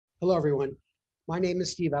Hello, everyone. My name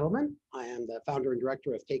is Steve Edelman. I am the founder and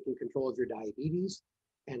director of Taking Control of Your Diabetes,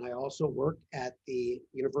 and I also work at the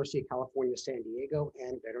University of California, San Diego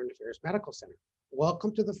and Veteran Affairs Medical Center.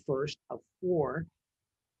 Welcome to the first of 4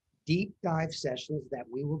 deep dive sessions that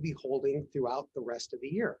we will be holding throughout the rest of the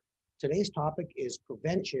year. Today's topic is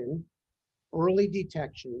prevention, early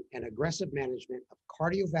detection, and aggressive management of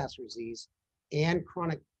cardiovascular disease and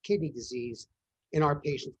chronic kidney disease in our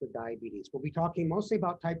patients with diabetes. We'll be talking mostly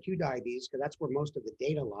about type 2 diabetes because that's where most of the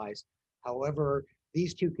data lies. However,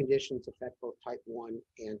 these two conditions affect both type 1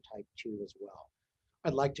 and type 2 as well.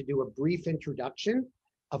 I'd like to do a brief introduction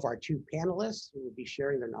of our 2 panelists who will be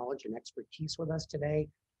sharing their knowledge and expertise with us today.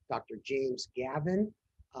 Dr. James Gavin,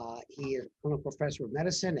 he is a clinical professor of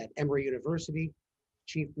medicine at Emory University,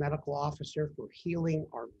 Chief Medical Officer for Healing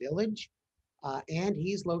Our Village, and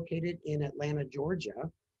he's located in Atlanta,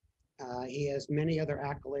 Georgia. He has many other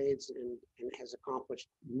accolades and has accomplished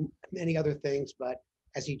many other things, but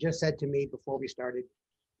as he just said to me before we started,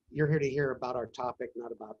 you're here to hear about our topic,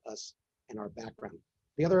 not about us and our background.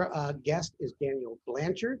 The other guest is Daniel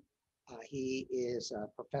Blanchard. He is a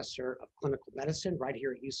professor of clinical medicine right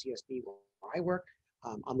here at UCSD where I work.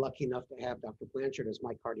 I'm lucky enough to have Dr. Blanchard as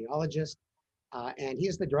my cardiologist, and he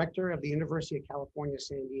is the director of the University of California,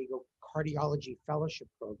 San Diego Cardiology Fellowship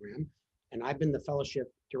Program. And I've been the fellowship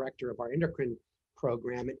director of our endocrine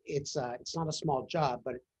program. It's not a small job,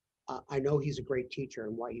 but I know he's a great teacher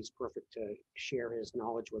and why he's perfect to share his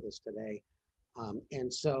knowledge with us today.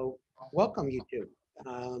 And so welcome you two.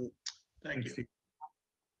 Thank you.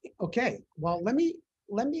 Okay, well, let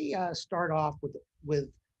me start off with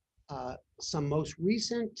some most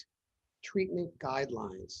recent treatment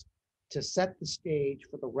guidelines to set the stage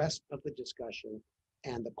for the rest of the discussion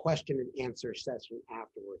and the question and answer session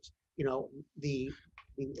afterwards. You know, the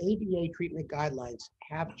ADA treatment guidelines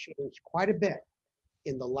have changed quite a bit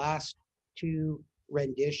in the last 2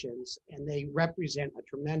 renditions, and they represent a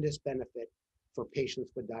tremendous benefit for patients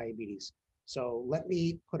with diabetes. So let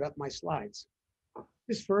me put up my slides.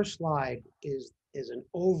 This first slide is an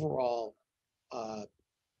overall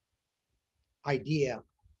idea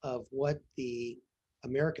of what the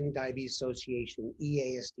American Diabetes Association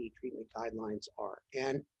EASD treatment guidelines are.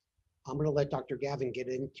 And I'm going to let Dr. Gavin get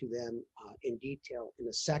into them in detail in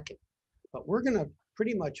a second. But we're going to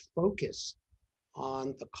pretty much focus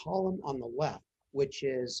on the column on the left, which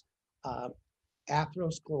is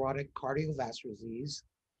atherosclerotic cardiovascular disease,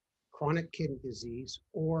 chronic kidney disease,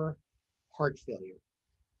 or heart failure.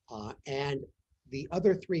 And the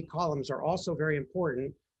other 3 columns are also very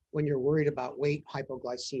important when you're worried about weight,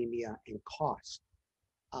 hypoglycemia, and cost.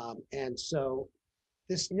 And so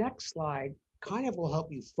this next slide kind of will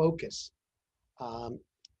help you focus on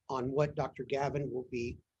what Dr. Gavin will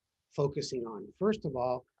be focusing on. First of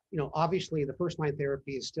all, you know, obviously the first line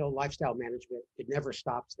therapy is still lifestyle management. It never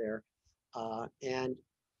stops there. And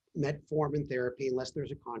metformin therapy unless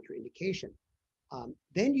there's a contraindication.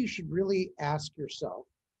 Then you should really ask yourself,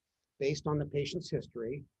 based on the patient's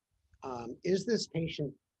history, is this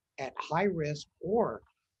patient at high risk or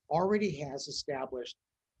already has established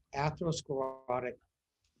atherosclerotic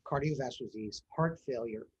cardiovascular disease, heart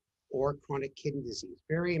failure, or chronic kidney disease?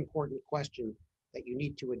 Very important question that you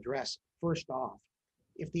need to address first off.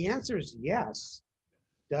 If the answer is yes,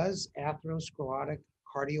 does atherosclerotic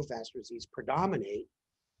cardiovascular disease predominate,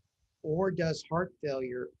 or does heart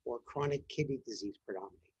failure or chronic kidney disease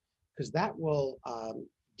predominate? Because that will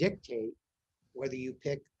dictate whether you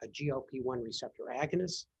pick a GLP-1 receptor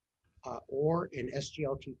agonist or an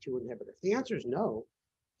SGLT2 inhibitor. If the answer is no,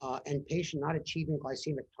 and patient not achieving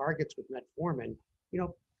glycemic targets with metformin, you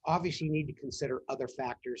know, obviously you need to consider other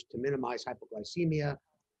factors to minimize hypoglycemia,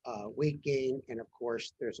 weight gain, and of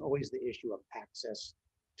course, there's always the issue of access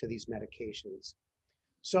to these medications.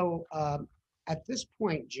 So at this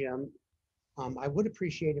point, Jim, I would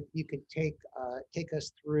appreciate if you could take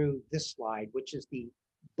us through this slide, which is the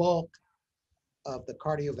bulk of the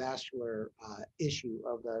cardiovascular issue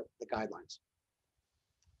of the guidelines.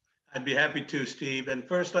 I'd be happy to, Steve. And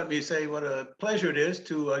first, let me say what a pleasure it is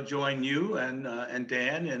to join you and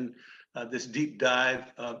Dan in this deep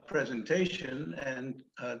dive presentation, and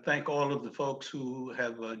thank all of the folks who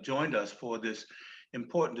have joined us for this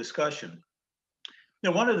important discussion.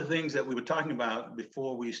 Now, one of the things that we were talking about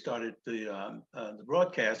before we started the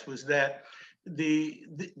broadcast was that the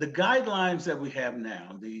guidelines that we have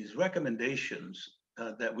now, these recommendations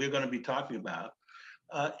that we're going to be talking about,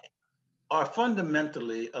 are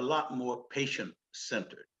fundamentally a lot more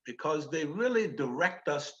patient-centered because they really direct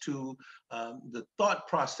us to the thought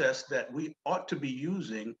process that we ought to be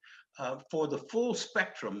using for the full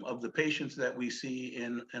spectrum of the patients that we see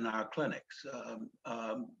in our clinics.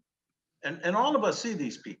 and all of us see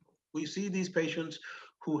these people. We see these patients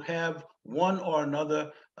who have one or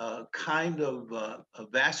another kind of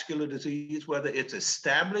vascular disease, whether it's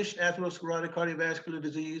established atherosclerotic cardiovascular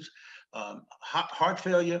disease, heart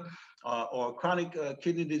failure, or chronic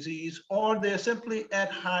kidney disease, or they're simply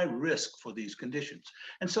at high risk for these conditions.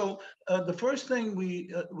 And so the first thing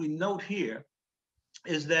we note here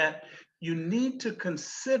is that you need to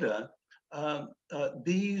consider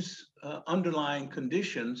these underlying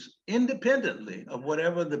conditions independently of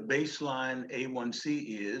whatever the baseline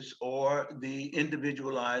A1C is or the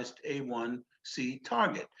individualized A1C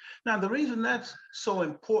target. Now, the reason that's so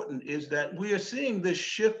important is that we are seeing this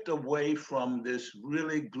shift away from this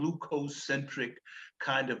really glucose-centric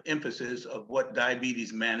kind of emphasis of what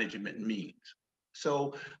diabetes management means.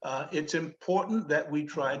 So it's important that we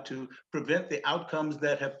try to prevent the outcomes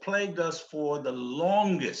that have plagued us for the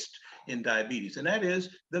longest in diabetes, and that is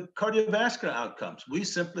the cardiovascular outcomes. We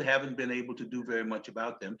simply haven't been able to do very much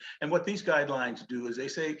about them. And what these guidelines do is they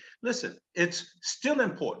say, listen, it's still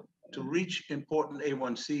important to reach important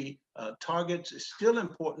A1C targets. It's still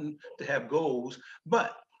important to have goals,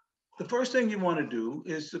 but the first thing you want to do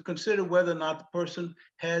is to consider whether or not the person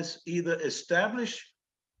has either established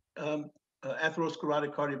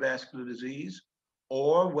atherosclerotic cardiovascular disease,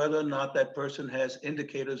 or whether or not that person has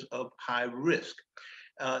indicators of high risk.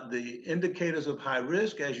 The indicators of high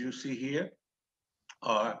risk, as you see here,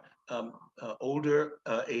 are older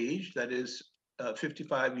age, that is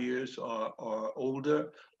 55 years or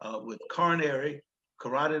older, with coronary,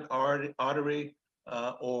 carotid artery,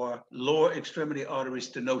 or lower extremity artery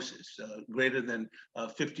stenosis, greater than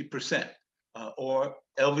 50%, or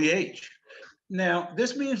LVH. Now,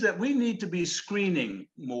 this means that we need to be screening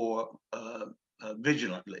more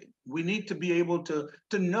vigilantly. We need to be able to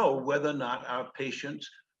know whether or not our patients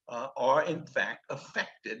are in fact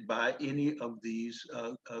affected by any of these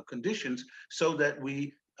conditions, so that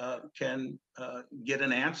we can get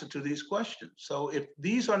an answer to these questions. So if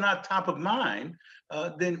these are not top of mind,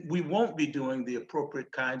 then we won't be doing the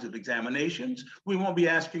appropriate kinds of examinations. We won't be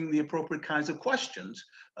asking the appropriate kinds of questions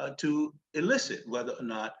to elicit whether or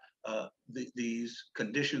not these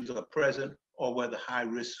conditions are present, or whether high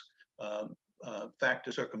risk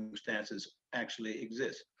factor circumstances actually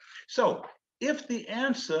exist. So if the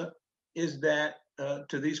answer is that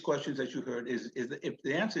to these questions that you heard is if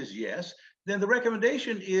the answer is yes, then the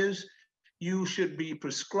recommendation is you should be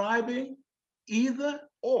prescribing either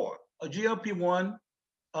or a GLP-1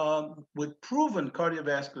 with proven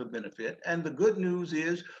cardiovascular benefit. And the good news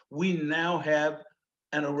is we now have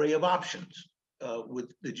an array of options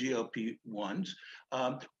with the GLP-1s,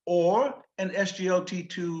 or an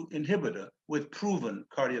SGLT2 inhibitor with proven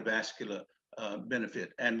cardiovascular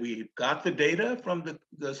benefit. And we've got the data from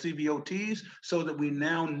the CVOTs so that we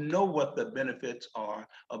now know what the benefits are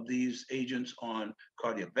of these agents on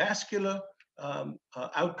cardiovascular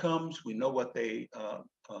outcomes. We know what they are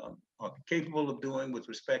capable of doing with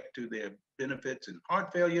respect to their benefits in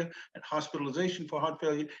heart failure and hospitalization for heart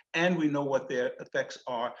failure, and we know what their effects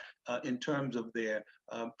are in terms of their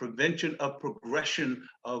prevention of progression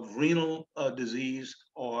of renal disease,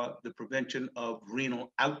 or the prevention of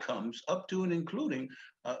renal outcomes up to and including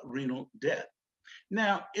renal death.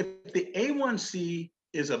 Now, if the A1C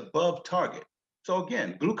is above target, so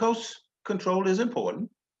again, glucose control is important,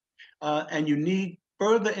 and you need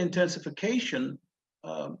further intensification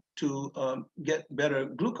to get better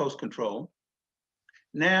glucose control.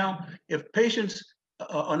 Now, if patients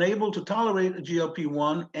are unable to tolerate a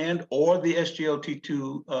GLP-1 and or the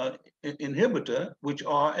SGLT2 inhibitor, which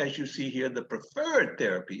are, as you see here, the preferred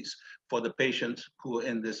therapies for the patients who are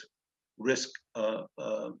in this risk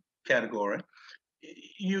category,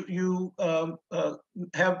 you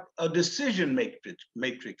have a decision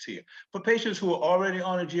matrix here. For patients who are already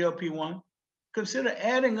on a GLP-1, consider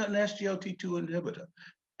adding an SGLT2 inhibitor.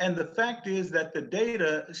 And the fact is that the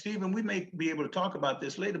data, Stephen, we may be able to talk about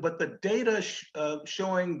this later, but the data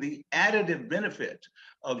showing the additive benefit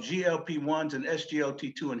of GLP-1s and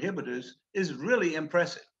SGLT2 inhibitors is really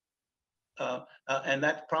impressive. And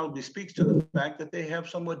that probably speaks to the fact that they have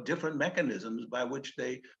somewhat different mechanisms by which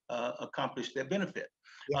they accomplish their benefit.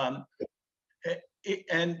 Yeah.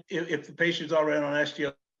 And if the patient's already on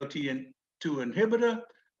SGLT2 inhibitor,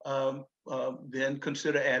 then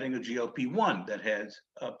consider adding a GLP-1 that has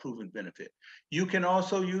a proven benefit. You can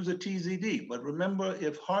also use a TZD, but remember,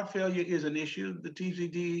 if heart failure is an issue, the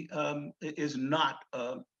TZD is not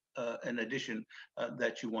an addition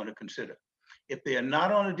that you want to consider. If they are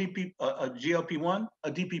not on a GLP-1,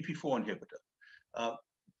 a DPP-4 inhibitor.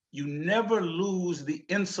 You never lose the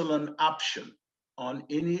insulin option on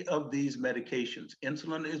any of these medications.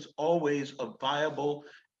 Insulin is always a viable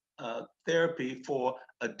therapy for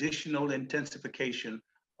additional intensification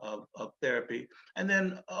of therapy. And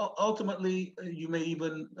then ultimately, you may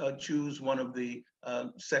even choose one of the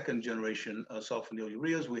second generation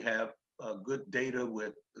sulfonylureas. We have good data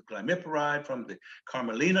with glimepiride from the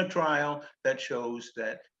Carmelina trial that shows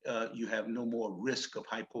that you have no more risk of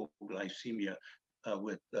hypoglycemia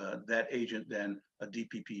with that agent than a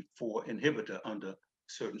DPP-4 inhibitor under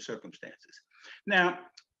certain circumstances. Now,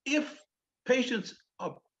 if patients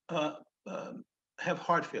are, have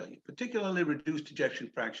heart failure, particularly reduced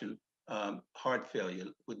ejection fraction heart failure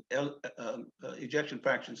with ejection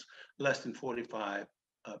fractions less than 45%.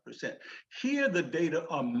 Here, the data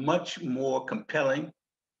are much more compelling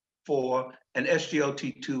for an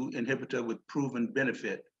SGLT2 inhibitor with proven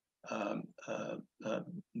benefit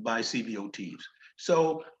by CVOTs.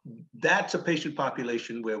 So that's a patient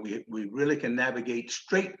population where we really can navigate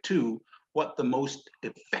straight to what the most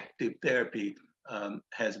effective therapy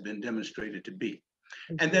has been demonstrated to be.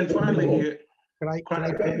 And then finally here,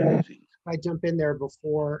 chronic kidney disease. I jump in there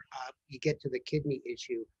before you get to the kidney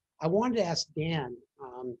issue? I wanted to ask Dan,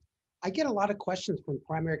 I get a lot of questions from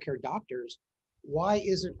primary care doctors. Why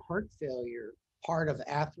isn't heart failure part of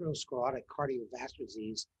atherosclerotic cardiovascular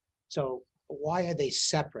disease? So why are they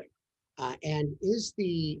separate? And is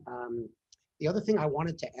the other thing I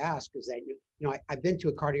wanted to ask is that, I've been to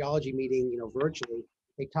a cardiology meeting, virtually.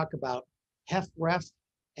 They talk about HFrEF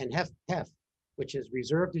and HFpEF, which is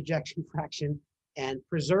reserved ejection fraction and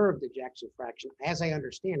preserved ejection fraction. As I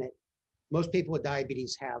understand it, most people with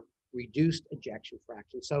diabetes have reduced ejection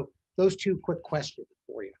fraction. So those two quick questions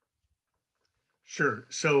for you. Sure.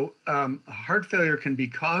 So heart failure can be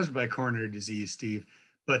caused by coronary disease, Steve,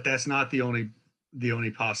 but that's not the only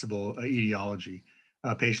possible etiology.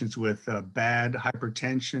 Patients with bad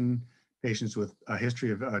hypertension, patients with a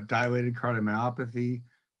history of dilated cardiomyopathy,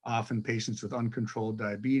 often patients with uncontrolled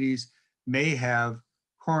diabetes may have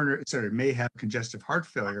congestive heart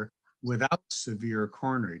failure without severe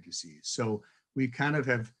coronary disease. So we kind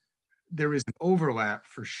of there is an overlap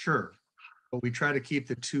for sure, but we try to keep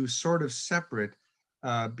the two sort of separate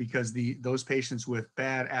because those patients with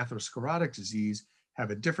bad atherosclerotic disease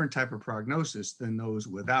have a different type of prognosis than those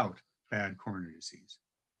without bad coronary disease.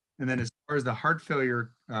 And then as far as the heart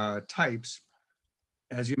failure types,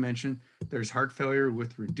 as you mentioned, there's heart failure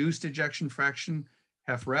with reduced ejection fraction,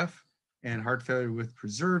 HFrEF, and heart failure with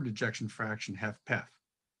preserved ejection fraction, HFpEF.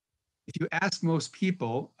 If you ask most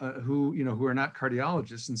people who are not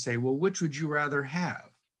cardiologists and say, well, which would you rather have?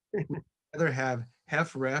 Would you rather have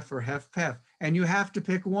HFrEF or HFpEF? And you have to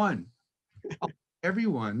pick one.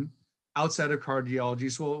 Everyone outside of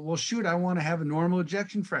cardiology says, well, shoot, I want to have a normal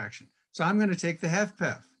ejection fraction. So I'm going to take the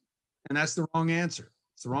HFpEF. And that's the wrong answer.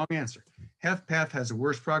 It's the wrong answer. HFpEF has a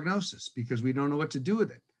worse prognosis because we don't know what to do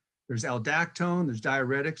with it. There's aldactone, there's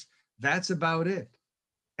diuretics. That's about it.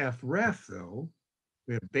 HFrEF, though,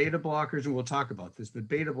 we have beta blockers, and we'll talk about this, but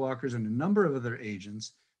beta blockers and a number of other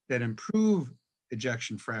agents that improve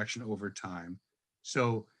ejection fraction over time.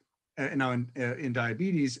 So now in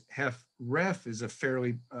diabetes, HFrEF is a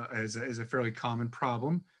fairly common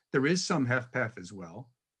problem. There is some HFpEF as well,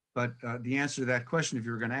 but the answer to that question, if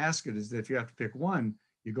you were going to ask it, is that if you have to pick one,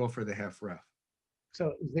 you go for the HFrEF.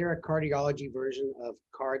 So is there a cardiology version of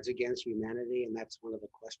Cards Against Humanity? And that's one of the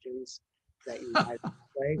questions that you guys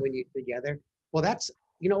play when you're together. Well,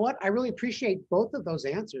 you know what? I really appreciate both of those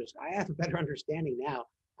answers. I have a better understanding now.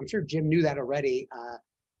 I'm sure Jim knew that already.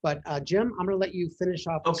 But Jim, I'm going to let you finish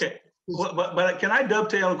off. Okay. Well, but can I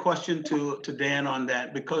dovetail a question to Dan on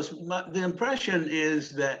that? Because the impression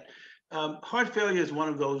is that heart failure is one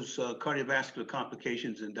of those cardiovascular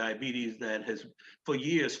complications in diabetes that has for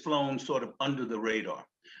years flown sort of under the radar.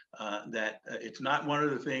 That it's not one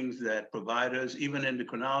of the things that providers, even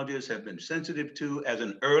endocrinologists, have been sensitive to as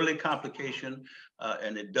an early complication.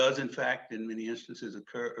 And it does, in fact, in many instances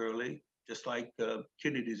occur early, just like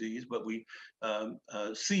kidney disease, but we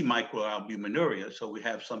see microalbuminuria, so we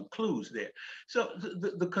have some clues there. So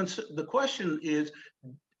the question is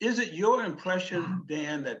it your impression,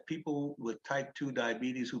 Dan, that people with type 2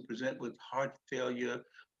 diabetes who present with heart failure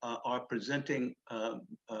are presenting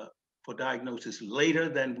for diagnosis later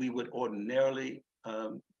than we would ordinarily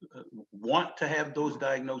want to have those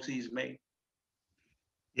diagnoses made?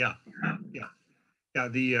 Yeah.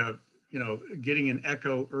 Getting an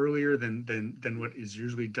echo earlier than what is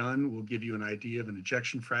usually done will give you an idea of an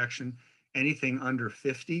ejection fraction. Anything under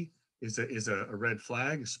 50 is a red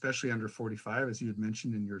flag, especially under 45, as you had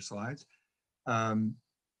mentioned in your slides.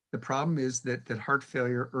 The problem is that heart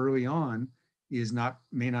failure early on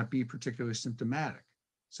may not be particularly symptomatic.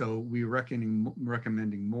 So we're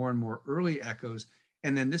recommending more and more early echoes.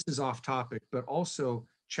 And then this is off topic, but also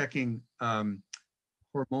checking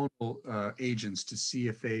hormonal agents to see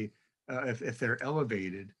if they're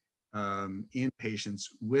elevated in patients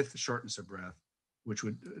with shortness of breath, which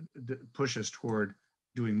would push us toward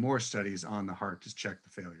doing more studies on the heart to check the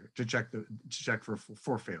failure, to check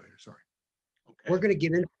for failure. Sorry. We're going to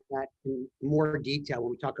get into that in more detail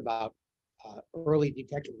when we talk about early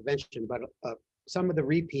detection prevention, but some of the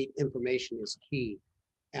repeat information is key.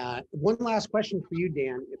 One last question for you,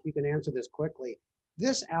 Dan, if you can answer this quickly.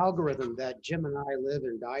 This algorithm that Jim and I live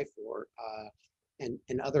and die for,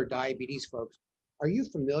 and other diabetes folks, are you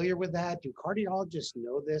familiar with that? Do cardiologists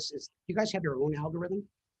know this? Do you guys have your own algorithm?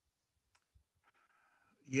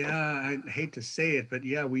 Yeah, I hate to say it, but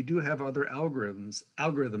yeah, we do have other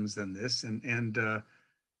algorithms than this, and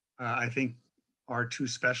I think our two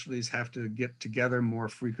specialties have to get together more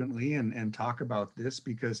frequently and talk about this,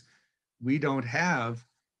 because we don't have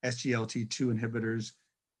SGLT2 inhibitors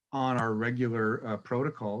on our regular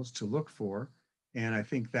protocols to look for, and I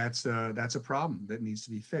think that's a problem that needs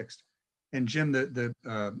to be fixed. And Jim, the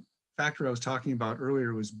factor I was talking about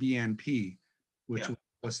earlier was BNP, which will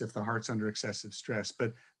tell us if the heart's under excessive stress.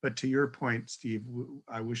 But to your point, Steve,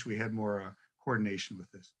 I wish we had more coordination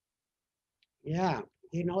with this. Yeah,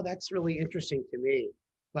 that's really interesting to me.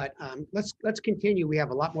 But let's continue. We have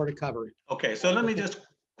a lot more to cover. Okay, so let me just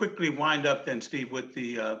quickly wind up then, Steve, with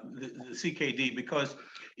the CKD, because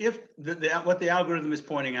if what the algorithm is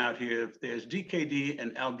pointing out here, if there's DKD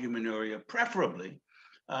and albuminuria, preferably,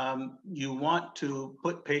 you want to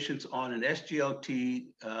put patients on an SGLT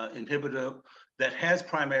inhibitor that has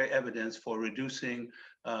primary evidence for reducing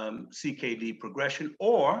CKD progression,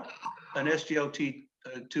 or an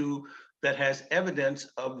SGLT2 that has evidence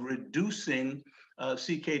of reducing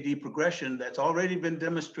CKD progression that's already been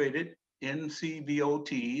demonstrated in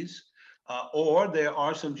CVOTs, or there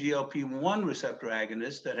are some GLP-1 receptor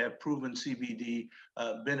agonists that have proven CVD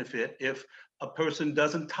benefit if a person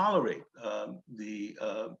doesn't tolerate the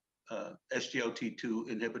SGLT2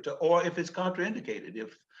 inhibitor, or if it's contraindicated,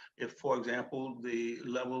 if for example, the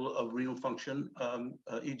level of renal function,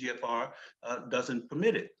 EGFR, doesn't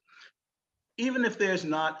permit it. Even if there's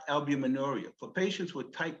not albuminuria, for patients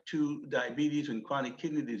with type 2 diabetes and chronic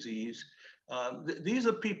kidney disease, these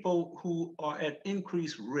are people who are at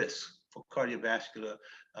increased risk for cardiovascular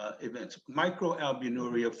events.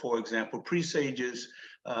 Microalbuminuria, for example, presages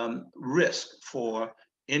risk for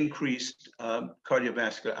increased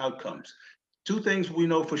cardiovascular outcomes. Two things we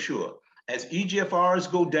know for sure: as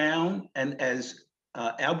EGFRs go down and as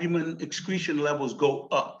albumin excretion levels go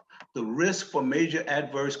up, the risk for major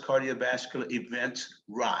adverse cardiovascular events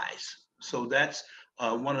rise. So that's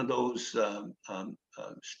one of those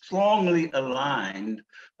strongly aligned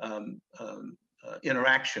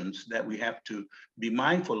interactions that we have to be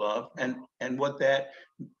mindful of. And what that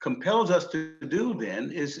compels us to do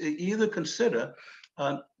then is either consider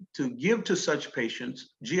to give to such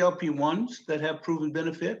patients GLP-1s that have proven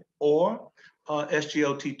benefit, or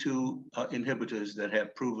SGLT2 inhibitors that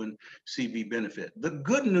have proven CV benefit. The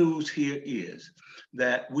good news here is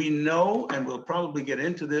that we know, and we'll probably get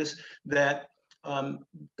into this, that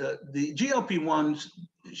the GLP-1s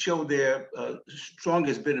show their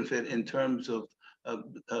strongest benefit in terms of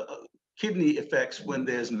kidney effects when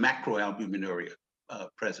there's macroalbuminuria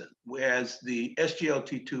present, whereas the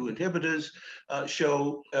SGLT2 inhibitors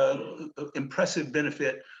show impressive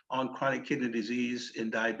benefit on chronic kidney disease in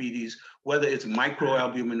diabetes, whether it's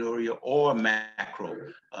microalbuminuria or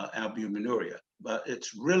macroalbuminuria. But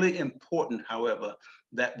it's really important, however,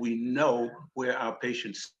 that we know where our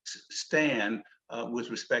patients stand with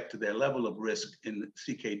respect to their level of risk in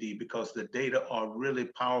CKD, because the data are really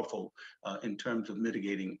powerful in terms of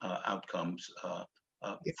mitigating outcomes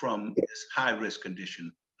from this high-risk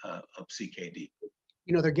condition of CKD.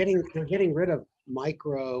 They're getting rid of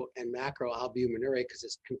micro and macroalbuminuria because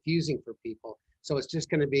it's confusing for people. So it's just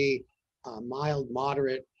going to be mild,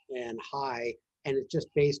 moderate, and high, and it's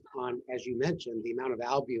just based on, as you mentioned, the amount of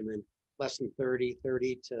albumin, less than 30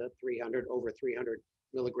 to 300, over 300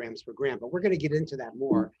 milligrams per gram. But we're going to get into that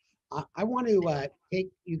more. I want to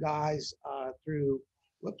take you guys through.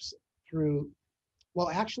 Well,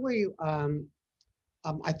 actually,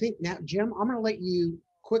 I think now, Jim, I'm going to let you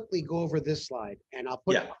quickly go over this slide, and I'll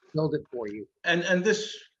build it for you. And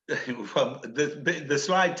this, well, the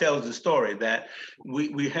slide tells the story that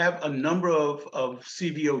we have a number of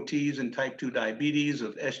CVOTs in type 2 diabetes,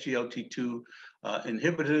 of SGLT2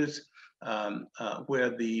 inhibitors, where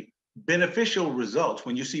the beneficial results,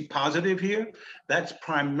 when you see positive here, that's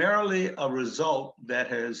primarily a result that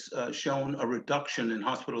has shown a reduction in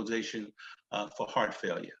hospitalization for heart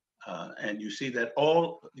failure. And you see that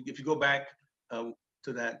if you go back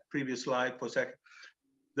to that previous slide for a second,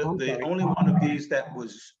 I'm The sorry. only one of these that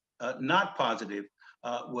was not positive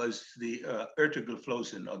was the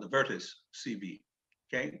ertugliflozin or the Vertis CB.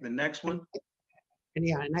 Okay, the next one. And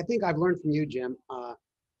yeah, and I think I've learned from you, Jim,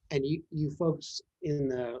 and you folks in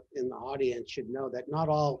the audience should know that not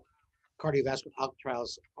all cardiovascular outcome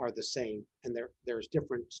trials are the same, and there's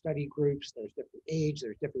different study groups, there's different age,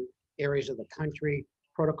 there's different areas of the country.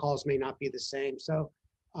 Protocols may not be the same, so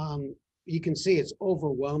you can see it's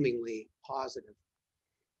overwhelmingly positive.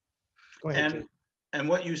 Go ahead, Jim. And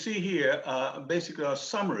what you see here basically are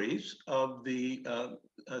summaries of the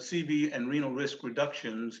CV and renal risk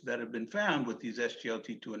reductions that have been found with these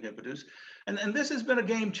SGLT2 inhibitors. And this has been a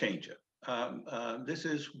game changer. This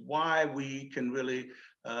is why we can really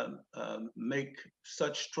make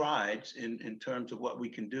such strides in terms of what we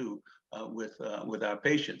can do with our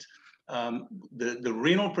patients. The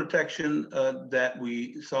renal protection that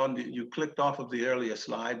we saw, you clicked off of the earlier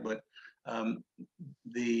slide, but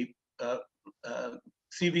the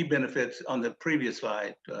CV benefits on the previous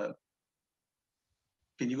slide.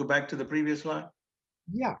 Can you go back to the previous slide?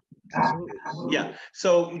 Yeah, absolutely. Yeah,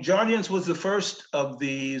 so Jardiance was the first of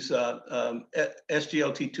these SGLT2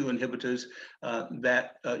 inhibitors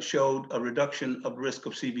that showed a reduction of risk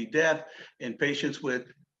of CV death in patients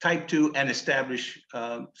with type 2 and established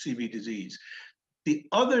CV disease. The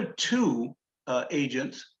other two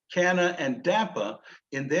agents, CANA and DAPA,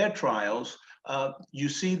 in their trials, you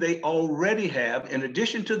see they already have, in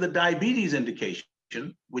addition to the diabetes indication,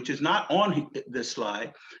 which is not on this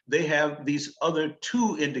slide, they have these other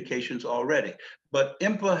two indications already. But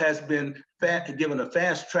IMPA has been given a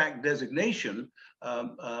fast track designation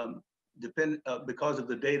because of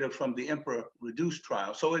the data from the IMPA reduced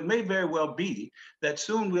trial. So it may very well be that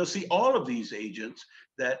soon we'll see all of these agents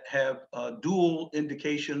that have dual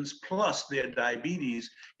indications plus their diabetes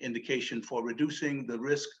indication for reducing the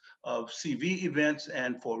risk of CV events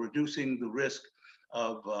and for reducing the risk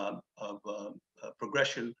of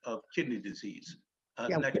progression of kidney disease.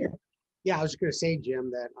 Yeah, I was going to say,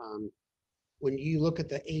 Jim, that when you look at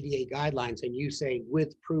the ADA guidelines and you say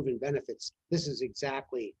with proven benefits, this is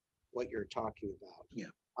exactly what you're talking about.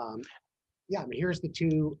 Yeah. Yeah, I mean, here's the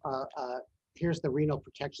two, here's the renal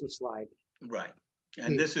protection slide. Right.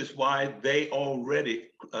 And this is why they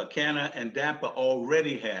already, CANA and DAPA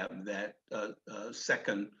already have that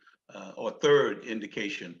second or third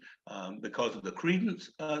indication because of the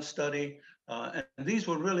Credence study. And these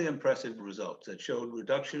were really impressive results that showed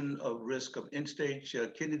reduction of risk of end-stage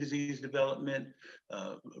kidney disease development,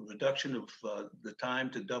 reduction of the time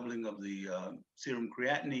to doubling of the serum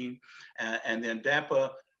creatinine, and then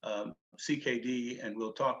DAPA, CKD, and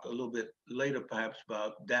we'll talk a little bit later perhaps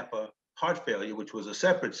about DAPA heart failure, which was a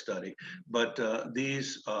separate study, but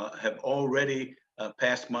these have already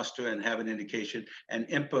passed muster and have an indication, and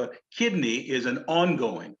IMPA kidney is an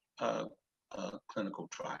ongoing clinical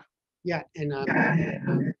trial. Yeah, and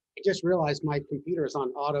I just realized my computer is on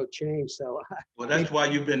auto change, so. Well, that's why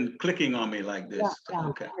you've been clicking on me like this. Yeah,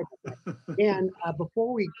 okay. And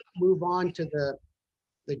before we move on to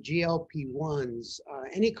the GLP-1s,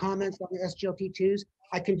 any comments on the SGLT2s?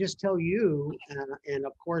 I can just tell you, and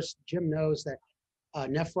of course, Jim knows that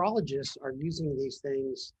nephrologists are using these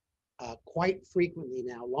things quite frequently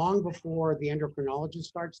now, long before the endocrinologist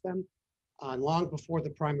starts them, long before the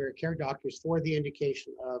primary care doctors, for the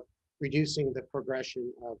indication of reducing the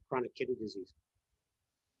progression of chronic kidney disease.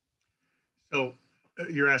 So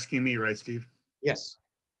you're asking me, right, Steve? Yes.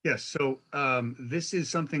 Yes. So this is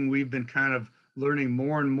something we've been kind of learning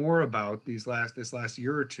more and more about this last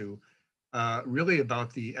year or two, really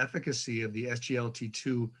about the efficacy of the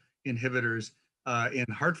SGLT2 inhibitors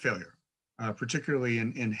in heart failure, particularly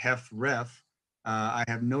in HFrEF. I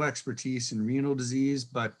have no expertise in renal disease,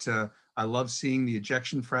 but I love seeing the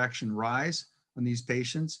ejection fraction rise on these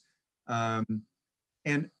patients. And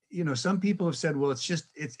you know, some people have said, well, it's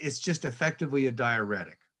just effectively a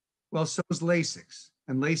diuretic. Well, so is Lasix,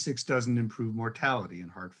 and Lasix doesn't improve mortality in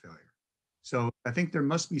heart failure. So I think there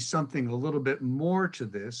must be something a little bit more to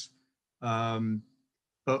this.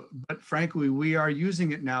 But frankly, we are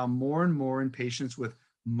using it now more and more in patients with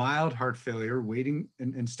mild heart failure,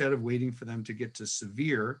 instead of waiting for them to get to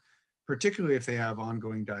severe, particularly if they have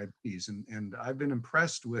ongoing diabetes. And I've been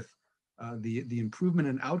impressed with the improvement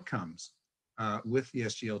in outcomes with the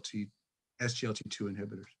SGLT2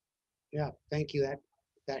 inhibitors. Yeah, thank you.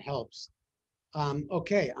 That helps.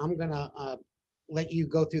 Okay, I'm gonna let you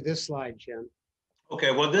go through this slide, Jim.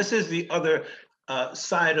 Okay, well, this is the other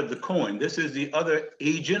side of the coin. This is the other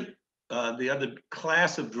agent, the other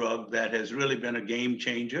class of drug that has really been a game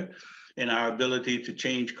changer in our ability to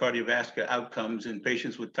change cardiovascular outcomes in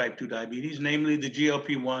patients with type 2 diabetes, namely the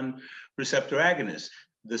GLP-1 receptor agonists.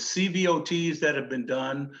 The CVOTs that have been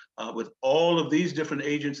done with all of these different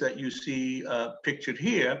agents that you see pictured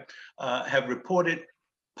here have reported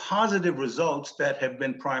positive results that have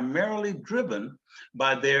been primarily driven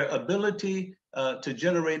by their ability to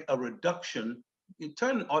generate a reduction. You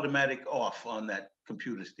turn automatic off on that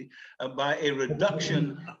computer, Steve, by a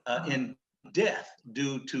reduction in death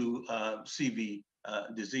due to CV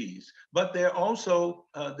disease. But there's also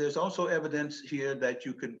evidence here that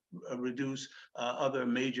you could reduce other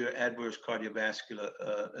major adverse cardiovascular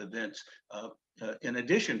events in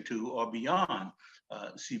addition to or beyond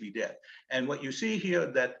CV death. And what you see here,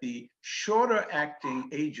 that the shorter acting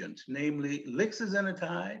agents, namely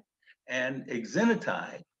lixisenatide and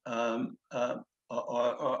exenatide,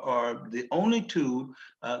 are the only two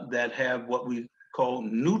that have what we call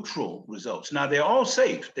neutral results. Now, they're all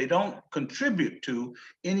safe. They don't contribute to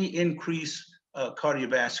any increased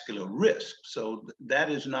cardiovascular risk. So that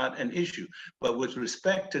is not an issue. But with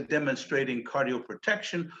respect to demonstrating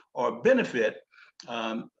cardioprotection or benefit,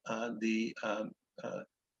 the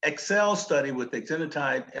Excel study with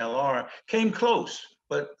exenatide LR came close,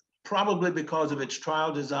 but probably because of its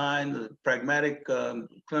trial design, the pragmatic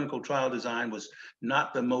clinical trial design was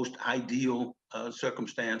not the most ideal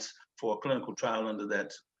circumstance for a clinical trial under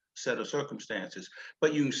that set of circumstances.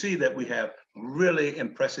 But you can see that we have really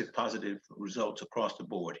impressive positive results across the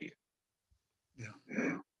board here. Yeah.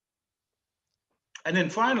 And then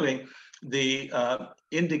finally, the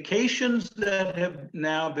indications that have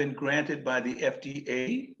now been granted by the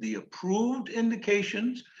FDA, the approved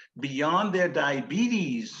indications beyond their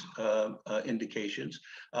diabetes indications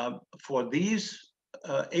for these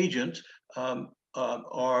agents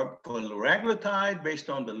are for liraglutide based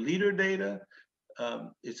on the LEADER data.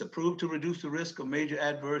 It's approved to reduce the risk of major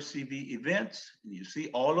adverse CV events. You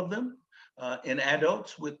see all of them in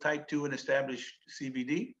adults with type 2 and established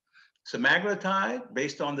CVD. Semaglutide,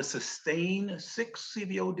 based on the SUSTAIN 6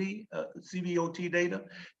 CVOT data,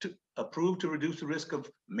 approved to reduce the risk of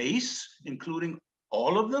MACE, including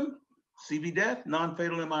all of them, CV death,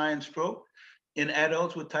 non-fatal MI, and stroke, in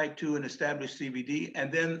adults with type 2 and established CVD.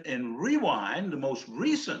 And then in REWIND, the most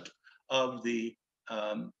recent of the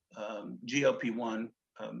GLP-1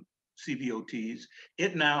 CVOTs,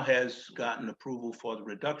 it now has gotten approval for the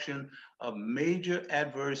reduction of major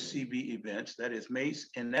adverse CV events, that is MACE,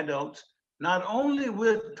 in adults, not only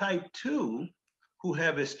with type 2 who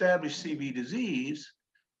have established CV disease,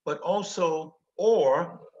 but also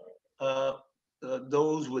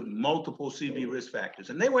those with multiple CV risk factors.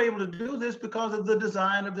 And they were able to do this because of the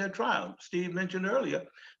design of their trial. Steve mentioned earlier,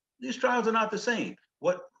 these trials are not the same.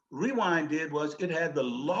 What REWIND did was it had the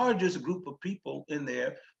largest group of people in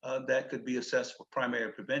there that could be assessed for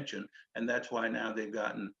primary prevention. And that's why now they've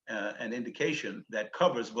gotten an indication that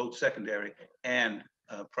covers both secondary and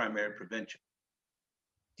primary prevention.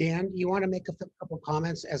 Dan, you want to make a couple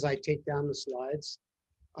comments as I take down the slides?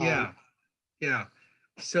 Yeah.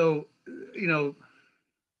 So,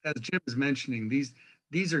 as Jim is mentioning,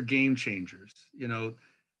 these are game changers.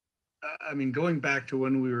 I mean, going back to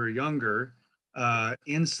when we were younger,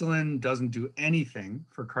 insulin doesn't do anything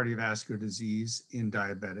for cardiovascular disease in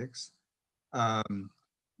diabetics.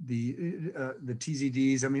 The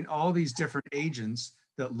TZDs, I mean, all these different agents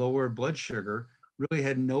that lower blood sugar really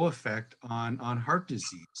had no effect on heart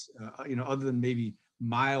disease, other than maybe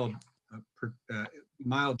mild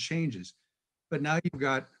changes. But now you've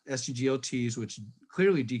got SGLTs, which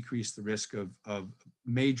clearly decrease the risk of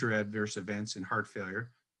major adverse events in heart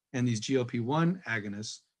failure, and these GLP-1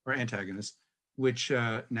 agonists or antagonists, which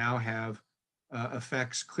now have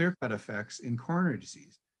clear-cut effects in coronary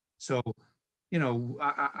disease. So,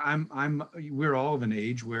 we're all of an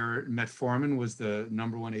age where metformin was the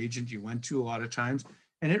 #1 agent you went to a lot of times,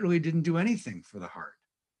 and it really didn't do anything for the heart.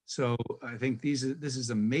 So I think this is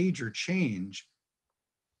a major change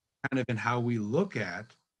kind of in how we look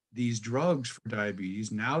at these drugs for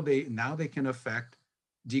diabetes. Now they can affect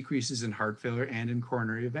decreases in heart failure and in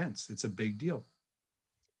coronary events. It's a big deal.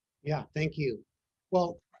 Yeah, thank you.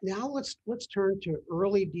 Well, now let's turn to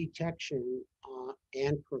early detection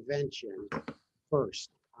and prevention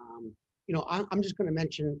first. I'm just going to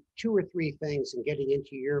mention 2 or 3 things and getting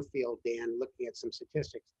into your field, Dan, looking at some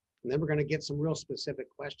statistics, and then we're going to get some real specific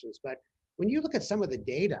questions. But when you look at some of the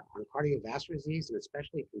data on cardiovascular disease and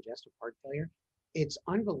especially congestive heart failure, it's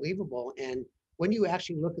unbelievable. And when you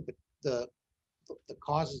actually look at the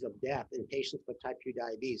causes of death in patients with type 2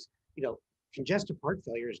 diabetes, congestive heart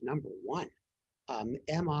failure is #1.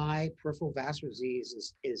 MI, peripheral vascular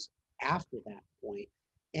disease, is after that point.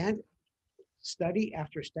 And study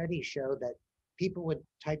after study show that people with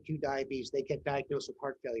type 2 diabetes, they get diagnosed with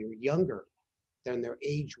heart failure younger than their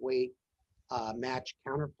age, weight, match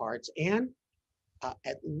counterparts, and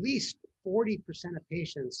at least 40% of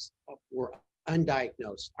patients were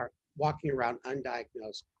undiagnosed, are walking around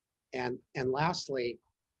undiagnosed. And lastly,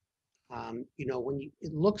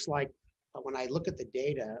 it looks like when I look at the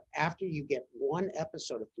data, after you get one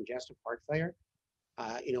episode of congestive heart failure,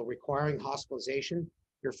 requiring hospitalization,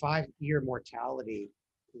 your 5-year mortality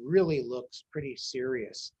really looks pretty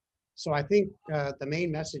serious. So I think the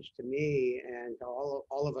main message to me and to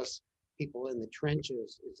all of us people in the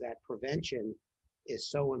trenches is that prevention is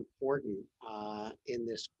so important in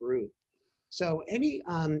this group. So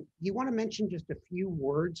you want to mention just a few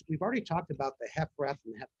words? We've already talked about the HFrEF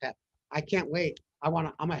and HFpEF. I can't wait. I'm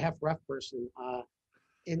a HFrEF person.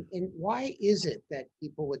 And why is it that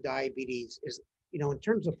people with diabetes in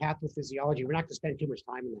terms of pathophysiology, we're not going to spend too much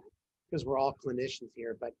time on that because we're all clinicians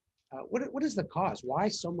here, but what is the cause? Why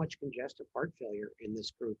so much congestive heart failure in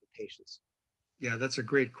this group of patients? Yeah, that's a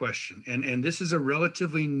great question. And this is a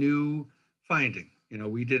relatively new finding.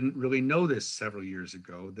 We didn't really know this several years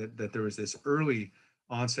ago, that there was this early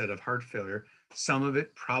onset of heart failure. Some of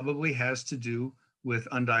it probably has to do with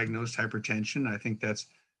undiagnosed hypertension. I think that's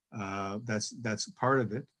part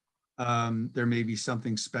of it. There may be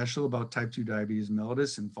something special about type 2 diabetes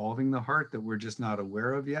mellitus involving the heart that we're just not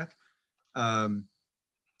aware of yet.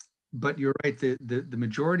 But you're right, the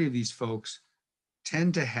majority of these folks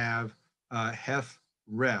tend to have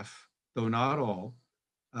HFrEF, though not all.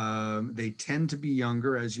 They tend to be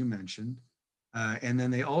younger, as you mentioned, and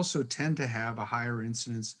then they also tend to have a higher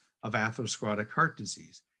incidence of atherosclerotic heart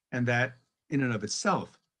disease. And that in and of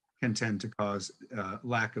itself can tend to cause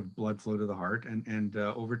lack of blood flow to the heart and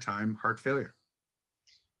over time, heart failure.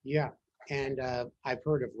 Yeah, and I've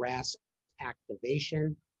heard of RAS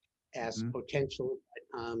activation as potential.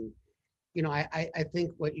 I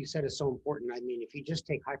think what you said is so important. I mean, if you just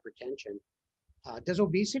take hypertension, does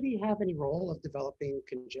obesity have any role of developing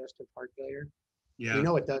congestive heart failure? Yeah. We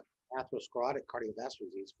know it does atherosclerotic cardiovascular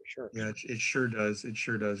disease for sure. Yeah, it sure does. It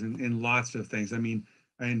sure does. In lots of things. I mean,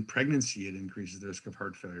 in pregnancy, it increases the risk of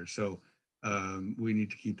heart failure. So we need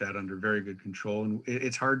to keep that under very good control. And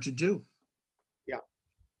it's hard to do. Yeah.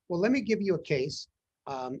 Well, let me give you a case.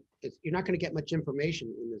 You're not going to get much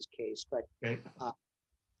information in this case, but Okay.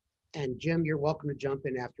 And Jim, you're welcome to jump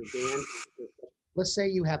in after Dan. Let's say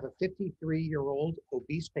you have a 53-year-old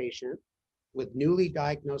obese patient with newly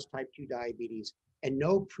diagnosed type 2 diabetes and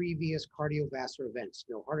no previous cardiovascular events,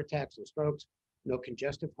 no heart attacks, no strokes, no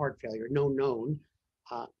congestive heart failure, no known,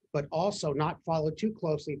 but also not followed too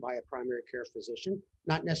closely by a primary care physician,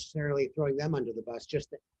 not necessarily throwing them under the bus,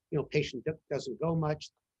 just that, patient doesn't go much,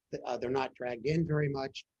 they're not dragged in very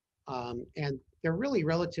much, and they're really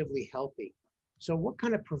relatively healthy. So what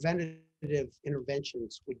kind of preventative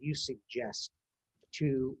interventions would you suggest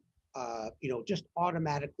to, just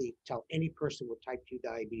automatically tell any person with type 2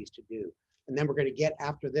 diabetes to do? And then we'll get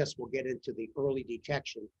into the early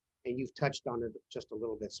detection, and you've touched on it just a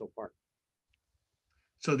little bit so far.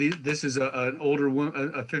 So this is an older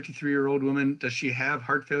woman, a 53-year-old woman. Does she have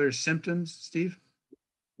heart failure symptoms, Steve?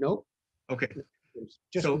 Nope. Okay.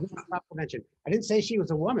 Just mention. I didn't say she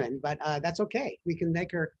was a woman, but that's okay. We can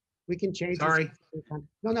change. Sorry.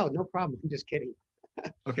 No problem. I'm just kidding.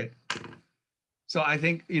 Okay. So I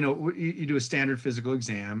think, you do a standard physical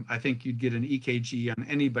exam. I think you'd get an EKG on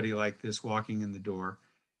anybody like this walking in the door.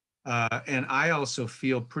 And I also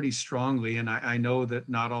feel pretty strongly, and I know that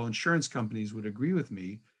not all insurance companies would agree with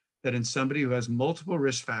me, that in somebody who has multiple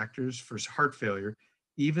risk factors for heart failure,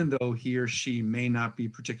 even though he or she may not be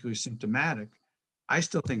particularly symptomatic, I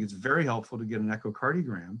still think it's very helpful to get an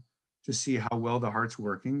echocardiogram to see how well the heart's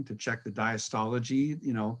working, to check the diastology,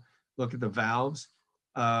 look at the valves.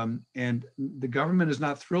 And the government is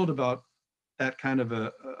not thrilled about that kind of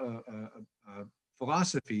a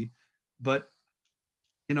philosophy. But,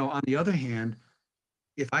 on the other hand,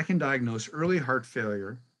 if I can diagnose early heart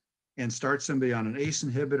failure and start somebody on an ACE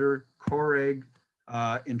inhibitor, Coreg,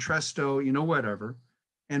 Entresto, whatever,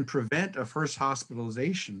 and prevent a first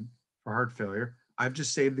hospitalization for heart failure, I've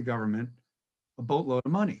just saved the government a boatload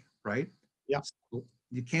of money, right? Yeah. So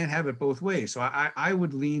you can't have it both ways. So I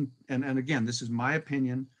would lean, and again, this is my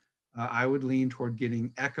opinion, I would lean toward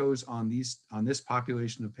getting echoes on this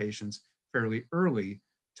population of patients fairly early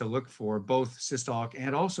to look for both systolic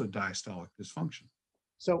and also diastolic dysfunction.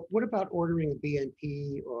 So what about ordering a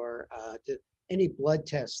BNP or any blood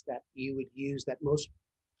tests that you would use that most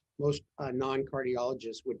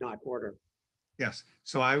non-cardiologists would not order? Yes.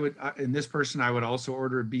 So I would, in this person, I would also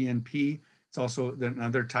order a BNP. It's also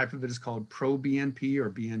another type of it is called pro-BNP or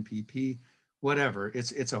BNPP, whatever.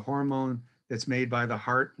 It's a hormone that's made by the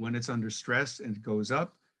heart when it's under stress and it goes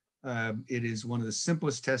up. it is one of the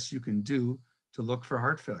simplest tests you can do to look for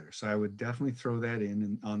heart failure. So I would definitely throw that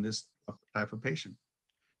in on this type of patient.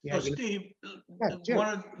 Yeah, So Steve, Jim.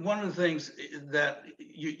 one of the things that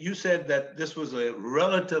you said that this was a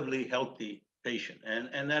relatively healthy patient,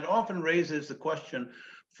 and that often raises the question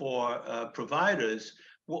for providers.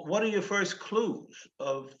 What are your first clues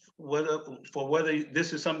of whether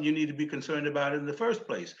this is something you need to be concerned about in the first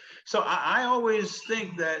place? So I always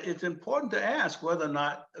think that it's important to ask whether or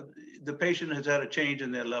not the patient has had a change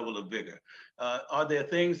in their level of vigor. Are there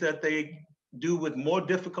things that they do with more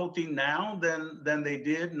difficulty now than they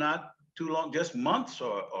did not too long, just months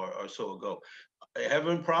or so ago?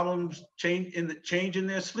 Having problems change in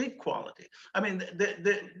their sleep quality. I mean,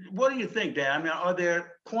 what do you think, Dan? I mean, are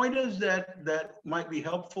there pointers that might be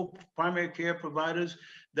helpful primary care providers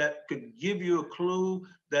that could give you a clue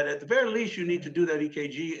that at the very least you need to do that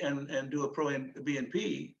EKG and do a pro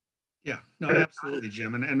BNP? Yeah, no, absolutely,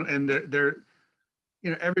 Jim. And they're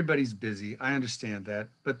everybody's busy. I understand that.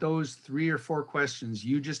 But those 3 or 4 questions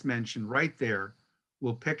you just mentioned right there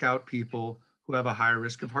will pick out people who have a higher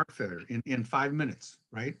risk of heart failure in 5 minutes,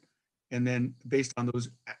 right? And then based on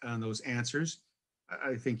those answers,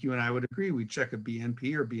 I think you and I would agree. We check a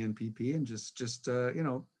BNP or BNPP and just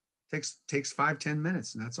takes 5-10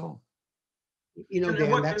 minutes, and that's all. And Dan,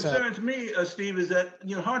 what that's concerns me, Steve, is that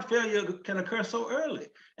heart failure can occur so early,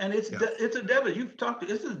 and it's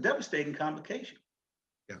a devastating complication.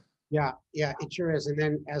 yeah, it sure is. And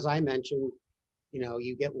then, as I mentioned,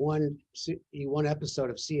 you get one episode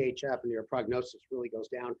of CHF and your prognosis really goes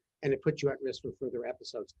down, and it puts you at risk for further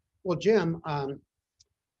episodes. Well, Jim,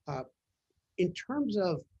 in terms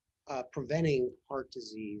of preventing heart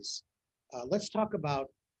disease, let's talk about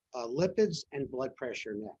lipids and blood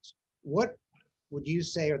pressure next. What would you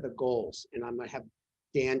say are the goals? And I'm going to have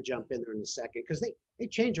Dan jump in there in a second, because they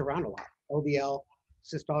change around a lot. LDL,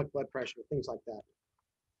 systolic blood pressure, things like that.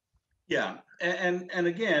 Yeah, and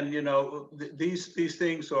again, these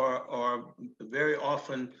things are very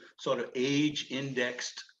often sort of age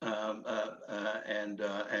indexed, and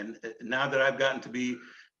now that I've gotten to be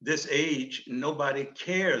this age, nobody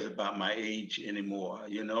cares about my age anymore.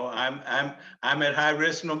 I'm at high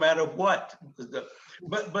risk no matter what.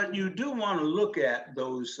 But you do want to look at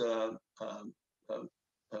those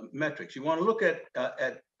metrics. You want to look at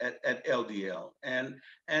LDL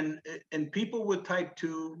and people with type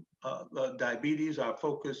 2 diabetes. Our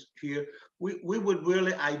focus here, we would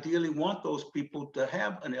really ideally want those people to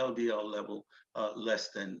have an LDL level less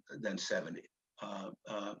than 70.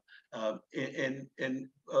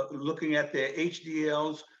 Looking at their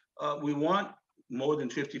HDLs, we want more than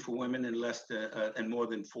 50 for women and less than and more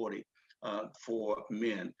than 40 for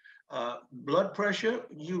men. Blood pressure,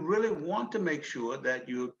 you really want to make sure that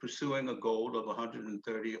you're pursuing a goal of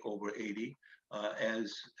 130/80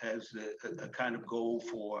 as a kind of goal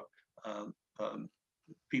for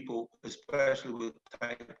people, especially with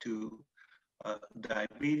type 2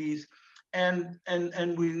 diabetes. And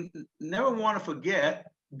we never want to forget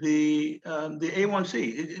the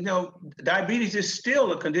A1C. Diabetes is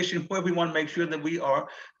still a condition where we want to make sure that we are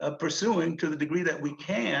pursuing, to the degree that we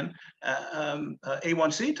can,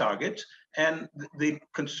 A1C targets. And the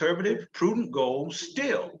conservative, prudent goal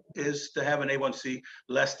still is to have an A1C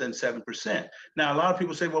less than 7%. Now, a lot of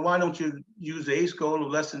people say, well, why don't you use the ACE goal of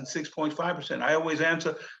less than 6.5%? I always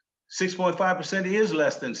answer, 6.5% is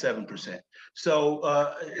less than 7%. So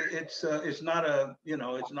it's not a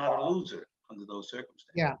loser under those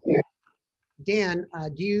circumstances. Yeah. Dan,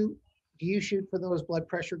 do you shoot for those blood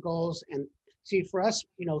pressure goals? And see, for us,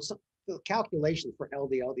 the calculations for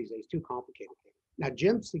LDL these days too complicated. Now,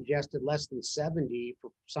 Jim suggested less than 70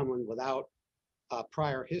 for someone without a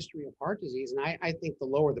prior history of heart disease, and I think the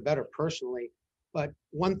lower the better personally. But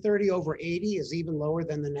 130/80 is even lower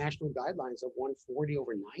than the national guidelines of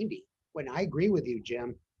 140/90. When I agree with you,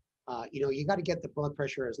 Jim, you got to get the blood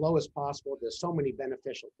pressure as low as possible. There's so many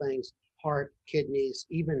beneficial things: heart, kidneys,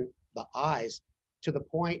 even the eyes,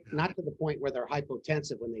 not to the point where they're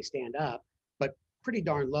hypotensive when they stand up, but pretty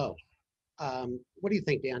darn low. What do you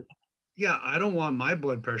think, Dan? Yeah, I don't want my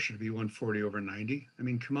blood pressure to be 140/90. I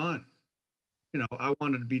mean, come on. I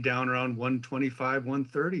wanted to be down around 125,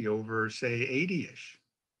 130 over, say, 80-ish.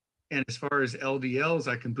 And as far as LDLs,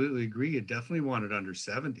 I completely agree. You definitely want it under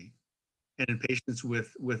 70. And in patients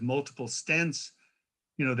with multiple stents,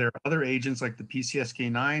 there are other agents like the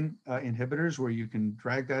PCSK9 inhibitors where you can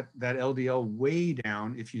drag that LDL way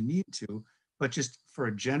down if you need to. But just for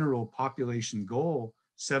a general population goal,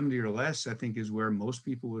 70 or less, I think, is where most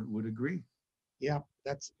people would agree. Yeah,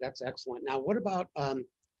 that's excellent. Now, what about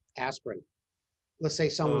aspirin? Let's say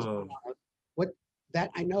someone's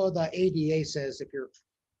I know the ADA says if you're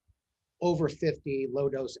over 50 low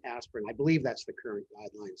dose aspirin. I believe that's the current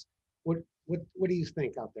guidelines. What do you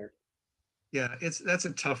think out there? Yeah, that's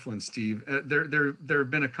a tough one, Steve. There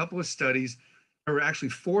have been a couple of studies. There were actually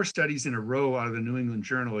 4 studies in a row out of the New England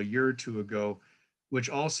Journal a year or two ago, which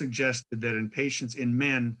all suggested that in patients, in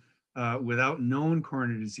men without known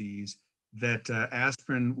coronary disease, that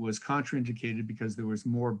aspirin was contraindicated because there was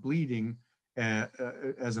more bleeding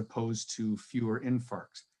as opposed to fewer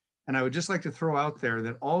infarcts. And I would just like to throw out there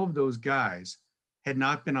that all of those guys had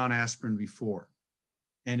not been on aspirin before.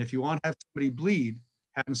 And if you want to have somebody bleed,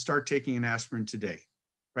 have them start taking an aspirin today,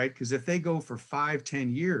 right? Because if they go for 5,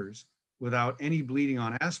 10 years without any bleeding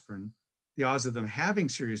on aspirin, the odds of them having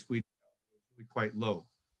serious bleeding will be quite low.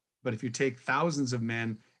 But if you take thousands of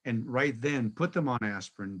men and right then put them on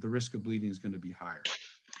aspirin, the risk of bleeding is going to be higher.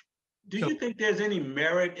 Do So- you think there's any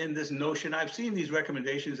merit in this notion? I've seen these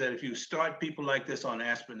recommendations that if you start people like this on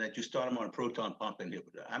aspirin, that you start them on a proton pump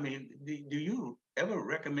inhibitor. I mean, do you ever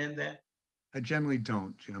recommend that? I generally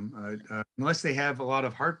don't, Jim, unless they have a lot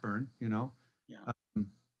of heartburn, you know. Yeah.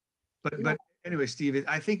 But anyway, Steve,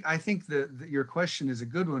 I think your question is a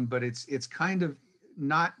good one, but it's kind of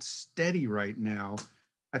not steady right now.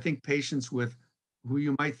 I think patients with who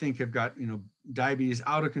you might think have got, you know, diabetes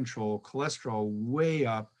out of control, cholesterol way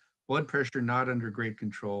up, blood pressure not under great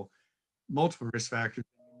control, multiple risk factors.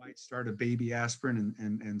 You might start a baby aspirin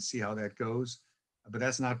and see how that goes, but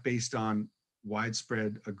that's not based on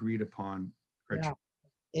widespread agreed upon criteria.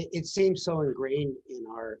 Yeah, it seems so ingrained in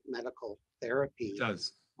our medical therapy. It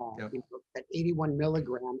does. Yep. At 81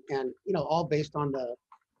 milligram, and all based on the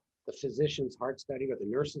physician's heart study or the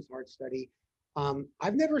nurse's heart study.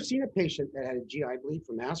 I've never seen a patient that had a GI bleed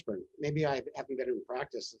from aspirin. Maybe I haven't been in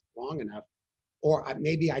practice long enough, or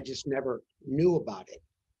maybe I just never knew about it.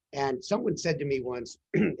 And someone said to me once,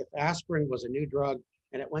 if aspirin was a new drug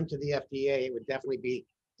and it went to the FDA, it would definitely be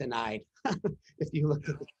denied if you look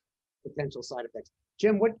at the potential side effects.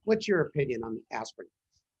 Jim, what's your opinion on aspirin?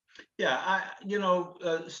 Yeah,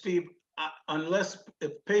 Steve, unless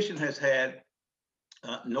if patient has had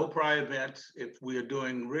no prior events, if we are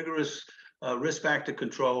doing rigorous risk factor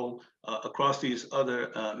control across these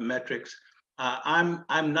other metrics,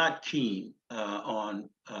 I'm not keen on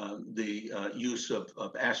the use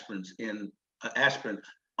of aspirin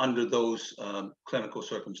under those clinical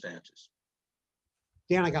circumstances.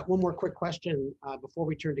 Dan, I got one more quick question before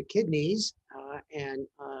we turn to kidneys. And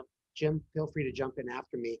Jim, feel free to jump in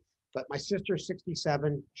after me. But my sister's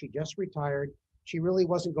 67. She just retired. She really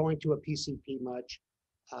wasn't going to a PCP much.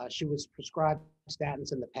 She was prescribed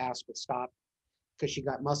statins in the past, but stopped because she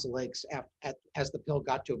got muscle aches as the pill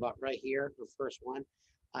got to about right here, her first one,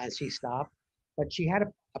 and she stopped. But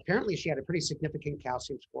apparently she had a pretty significant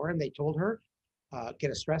calcium score, and they told her, get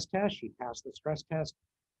a stress test. She passed the stress test,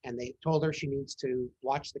 and they told her she needs to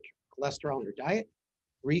watch the cholesterol in her diet,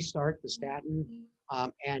 restart the statin,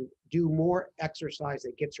 and do more exercise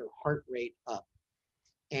that gets her heart rate up.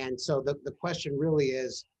 And so the question really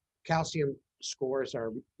is, calcium scores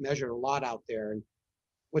are measured a lot out there. And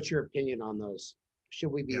what's your opinion on those?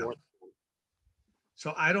 Should we be ordering them?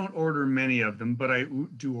 So I don't order many of them, but I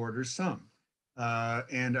do order some.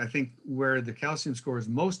 And I think where the calcium score is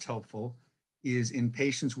most helpful is in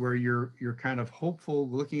patients where you're kind of hopeful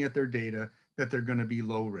looking at their data that they're going to be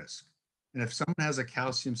low risk. And if someone has a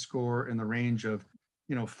calcium score in the range of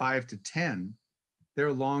 5 to 10,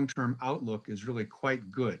 their long-term outlook is really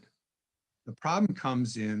quite good. The problem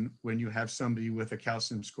comes in when you have somebody with a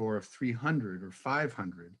calcium score of 300 or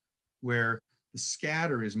 500, where the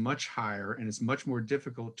scatter is much higher and it's much more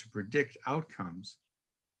difficult to predict outcomes.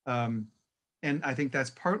 And I think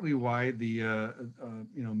that's partly why the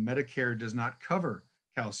Medicare does not cover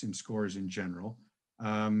calcium scores in general.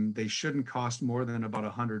 They shouldn't cost more than about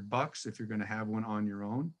 $100 if you're going to have one on your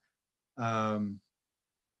own.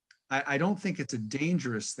 I don't think it's a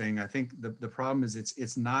dangerous thing. I think the problem is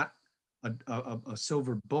it's not a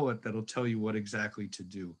silver bullet that'll tell you what exactly to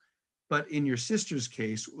do. But in your sister's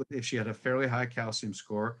case, if she had a fairly high calcium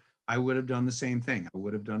score, I would have done the same thing. I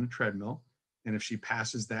would have done a treadmill. And if she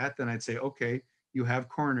passes that, then I'd say, okay, you have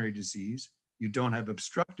coronary disease. You don't have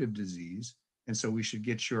obstructive disease. And so we should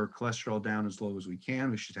get your cholesterol down as low as we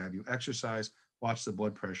can. We should have you exercise, watch the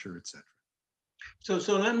blood pressure, et cetera.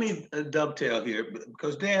 So let me dovetail here,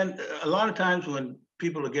 because Dan, a lot of times when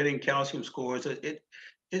people are getting calcium scores,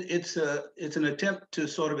 it's an attempt to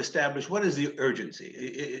sort of establish what is the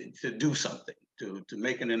urgency to do something, to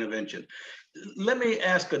make an intervention. Let me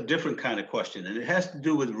ask a different kind of question, and it has to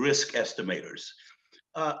do with risk estimators.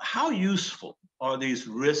 How useful are these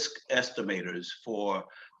risk estimators for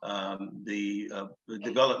the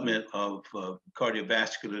development of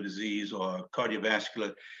cardiovascular disease or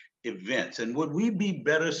cardiovascular events. And would we be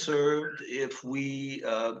better served if we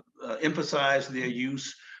emphasize their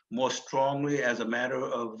use more strongly as a matter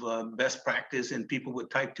of best practice in people with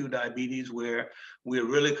type 2 diabetes, where we're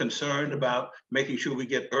really concerned about making sure we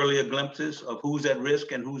get earlier glimpses of who's at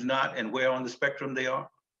risk and who's not, and where on the spectrum they are?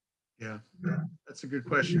 Yeah, that's a good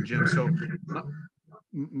question, Jim. So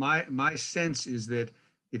my sense is that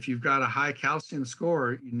if you've got a high calcium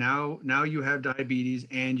score, now you have diabetes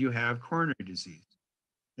and you have coronary disease.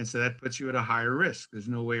 And so that puts you at a higher risk. There's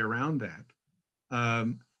no way around that.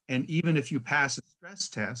 And even if you pass a stress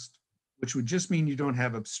test, which would just mean you don't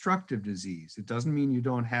have obstructive disease, it doesn't mean you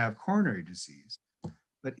don't have coronary disease.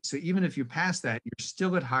 But so even if you pass that, you're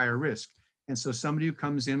still at higher risk. And so somebody who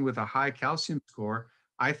comes in with a high calcium score,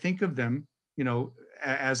 I think of them,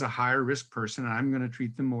 as a higher risk person, and I'm going to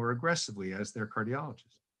treat them more aggressively as their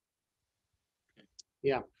cardiologist.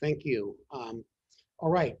 Yeah, thank you. All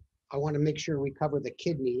right, I want to make sure we cover the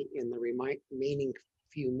kidney in the remaining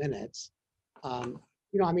few minutes.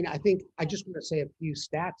 I think I just want to say a few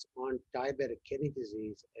stats on diabetic kidney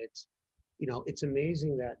disease. It's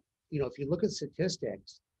amazing that, if you look at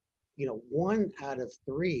statistics, 1 out of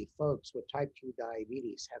 3 folks with type 2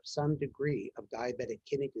 diabetes have some degree of diabetic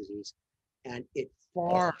kidney disease, and it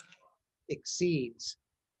far exceeds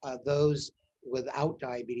those without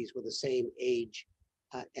diabetes with the same age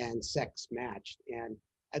and sex matched. And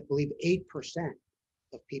I believe 8%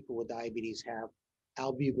 of people with diabetes have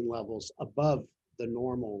albumin levels above the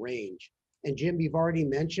normal range. And Jim, you've already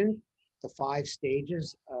mentioned the 5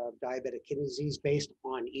 stages of diabetic kidney disease based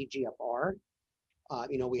on EGFR.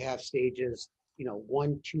 We have stages,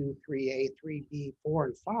 1, 2, 3A, 3B, 4,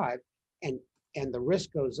 and 5, and the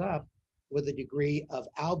risk goes up with a degree of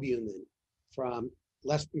albumin from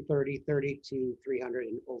less than 30 to 300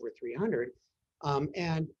 and over 300.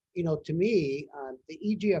 To me, the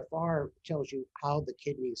EGFR tells you how the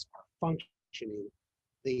kidneys are functioning.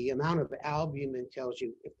 The amount of albumin tells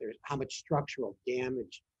you how much structural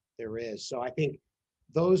damage there is. So I think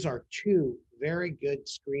those are 2 very good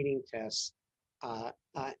screening tests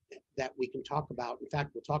that we can talk about. In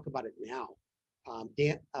fact, we'll talk about it now.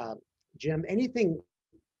 Jim,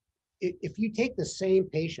 if you take the same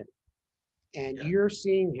patient and you're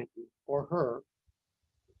seeing him or her,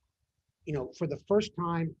 for the first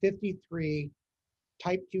time, 53,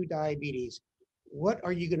 type 2 diabetes, what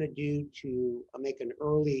are you going to do to make an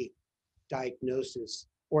early diagnosis,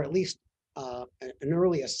 or at least an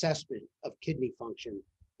early assessment of kidney function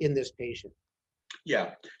in this patient?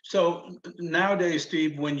 Yeah. So nowadays,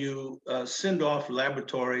 Steve, when you send off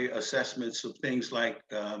laboratory assessments of things like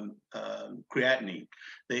creatinine,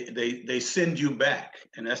 they send you back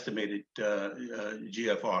an estimated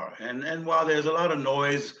GFR. And while there's a lot of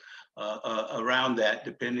noise around that,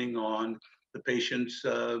 depending on the patient's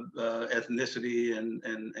ethnicity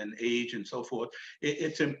and age and so forth,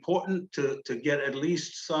 it's important to get at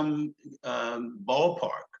least some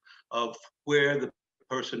ballpark of where the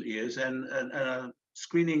person is, and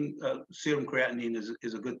screening serum creatinine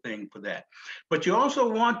is a good thing for that. But you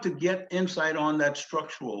also want to get insight on that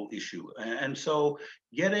structural issue, and so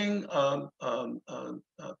getting a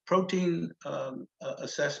protein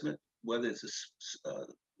assessment, whether it's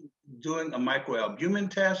doing a microalbumin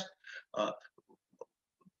test,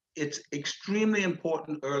 it's extremely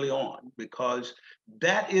important early on, because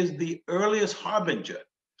that is the earliest harbinger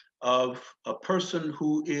of a person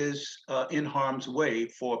who is in harm's way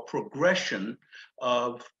for progression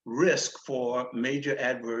of risk for major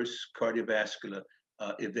adverse cardiovascular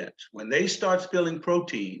events. When they start spilling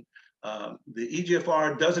protein, the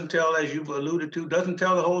EGFR doesn't tell, as you've alluded to, doesn't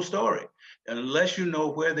tell the whole story. And unless you know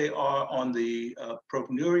where they are on the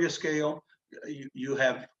proteinuria scale, you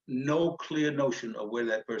have no clear notion of where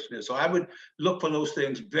that person is. So I would look for those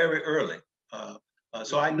things very early,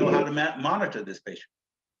 so I know how to monitor this patient.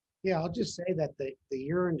 Yeah, I'll just say that the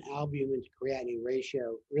urine albumin to creatinine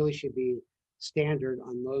ratio really should be standard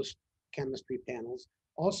on most chemistry panels.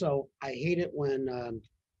 Also, I hate it when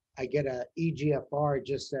I get a EGFR, it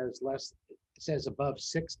just says it says above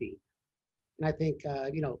 60. And I think,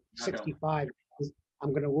 65, I'm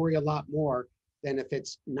going to worry a lot more than if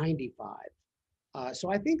it's 95.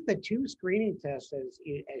 So I think the 2 screening tests,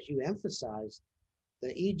 as you emphasized,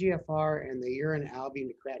 the EGFR and the urine albumin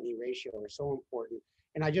to creatinine ratio are so important.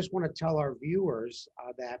 And I just want to tell our viewers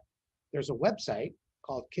that there's a website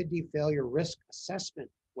called Kidney Failure Risk Assessment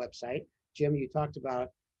website. Jim, you talked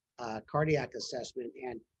about cardiac assessment,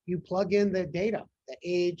 and you plug in the data, the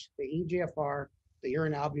age, the EGFR, the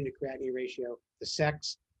urine albumin to creatinine ratio, the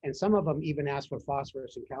sex, and some of them even ask for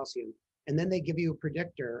phosphorus and calcium. And then they give you a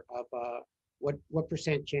predictor of what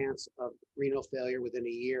 % chance of renal failure within a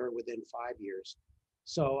year, within 5 years.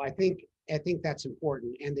 So I think that's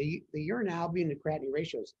important. And the urine albumin to creatinine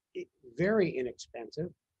ratio is very inexpensive,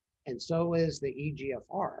 and so is the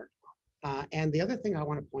EGFR. And the other thing I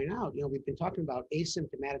want to point out, we've been talking about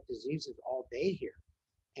asymptomatic diseases all day here,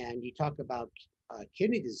 and you talk about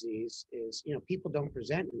kidney disease is, people don't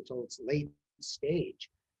present until it's late stage,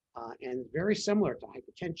 and very similar to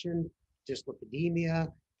hypertension,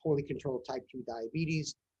 dyslipidemia, poorly controlled type 2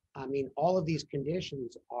 diabetes. I mean, all of these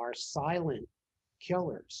conditions are silent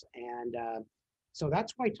killers. And so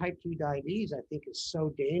that's why type 2 diabetes, I think, is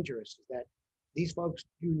so dangerous, is that these folks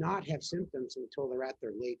do not have symptoms until they're at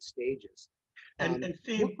their late stages. And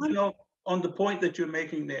Steve, on the point that you're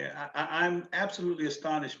making there, I'm absolutely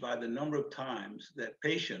astonished by the number of times that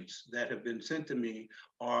patients that have been sent to me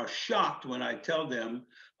are shocked when I tell them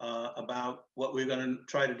about what we're going to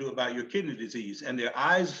try to do about your kidney disease, and their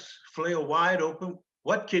eyes flail wide open.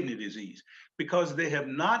 What kidney disease? Because they have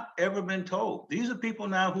not ever been told. These are people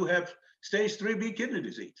now who have stage 3B kidney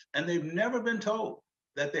disease, and they've never been told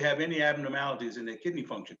that they have any abnormalities in their kidney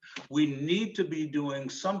function. We need to be doing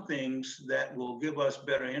some things that will give us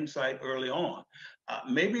better insight early on.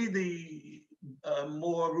 Maybe the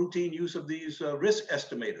more routine use of these risk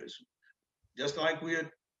estimators, just like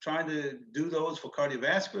we're trying to do those for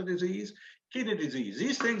cardiovascular disease, kidney disease.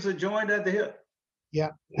 These things are joined at the hip. Yeah,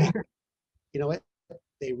 what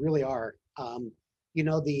they really are.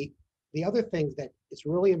 The other things that it's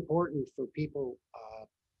really important for people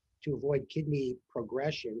to avoid kidney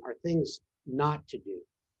progression are things not to do.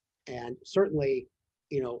 And certainly,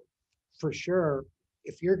 for sure,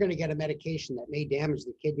 if you're going to get a medication that may damage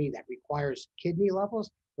the kidney that requires kidney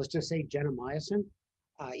levels, let's just say gentamicin,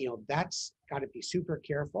 that's got to be super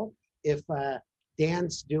careful. If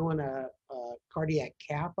Dan's doing a cardiac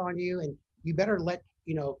cath on you, and you better let,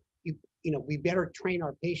 we better train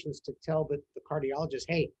our patients to tell the cardiologist,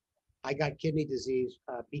 hey, I got kidney disease,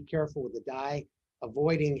 be careful with the dye,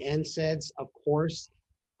 avoiding NSAIDs, of course,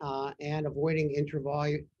 and avoiding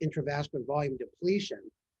intravascular volume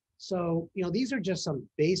depletion. So, these are just some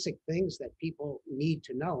basic things that people need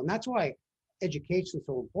to know. And that's why education is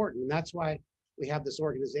so important. And that's why we have this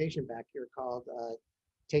organization back here called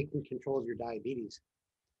Taking Control of Your Diabetes.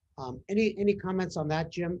 Any comments on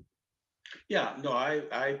that, Jim? Yeah, no,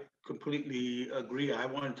 I completely agree. I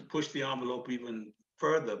wanted to push the envelope even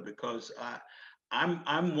further because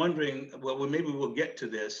I'm wondering, well, maybe we'll get to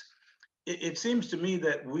this. It seems to me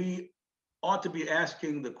that we ought to be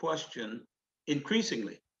asking the question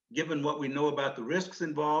increasingly, given what we know about the risks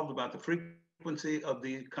involved, about the frequency of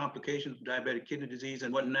the complications of diabetic kidney disease,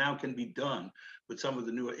 and what now can be done with some of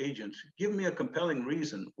the newer agents. Give me a compelling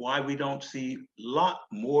reason why we don't see a lot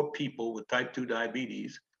more people with type 2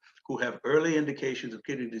 diabetes who have early indications of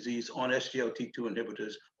kidney disease on SGLT2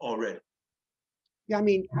 inhibitors already. Yeah,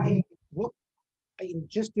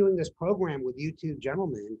 just doing this program with you two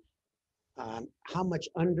gentlemen, how much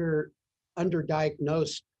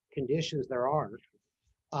underdiagnosed conditions there are.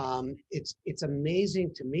 It's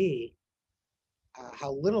amazing to me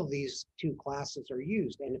how little these two classes are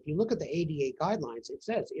used. And if you look at the ADA guidelines, it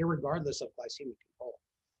says irregardless of glycemic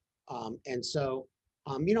control. And so,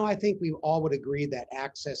 I think we all would agree that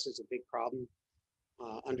access is a big problem.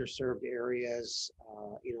 Underserved areas,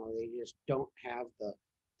 they just don't have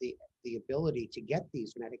the ability to get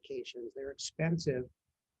these medications. They're expensive.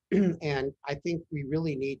 And I think we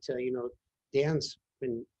really need to, Dan's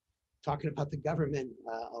been talking about the government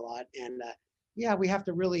a lot. And yeah, we have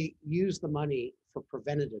to really use the money for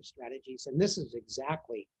preventative strategies. And this is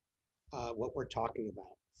exactly what we're talking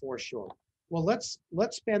about, for sure. Well, let's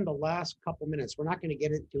spend the last couple minutes. We're not going to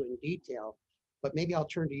get into it in detail, but maybe I'll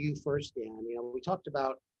turn to you first, Dan. We talked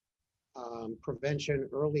about prevention,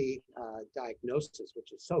 early diagnosis,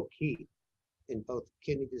 which is so key in both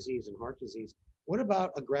kidney disease and heart disease. What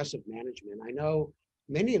about aggressive management? I know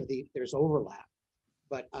there's overlap,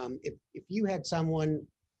 but if you had someone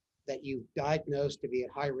that you diagnosed to be at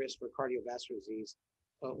high risk for cardiovascular disease,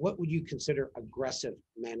 what would you consider aggressive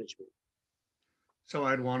management? So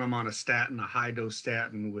I'd want them on a statin, a high dose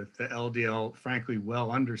statin with the LDL, frankly,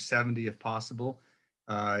 well under 70 if possible.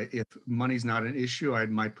 If money's not an issue, I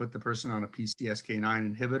might put the person on a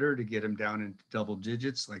PCSK9 inhibitor to get him down into double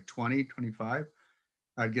digits, like 20, 25.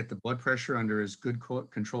 I'd get the blood pressure under as good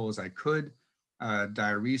control as I could.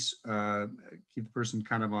 Diurese, keep the person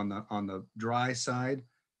kind of on the dry side.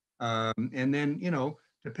 And then,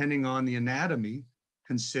 depending on the anatomy,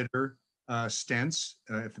 consider stents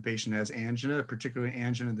if the patient has angina, particularly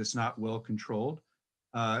angina that's not well controlled.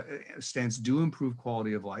 Stents do improve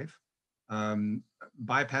quality of life.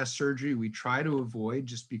 Bypass surgery we try to avoid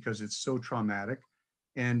just because it's so traumatic.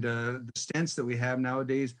 And the stents that we have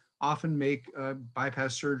nowadays often make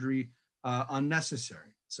bypass surgery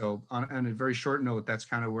unnecessary. So on a very short note, that's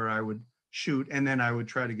kind of where I would shoot. And then I would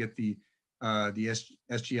try to get the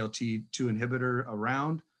SGLT2 inhibitor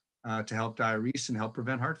around to help diurese and help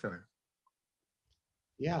prevent heart failure.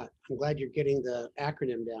 Yeah, I'm glad you're getting the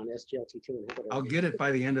acronym down, SGLT2 inhibitor. I'll get it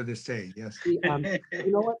by the end of this day, yes. You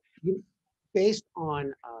know what? Based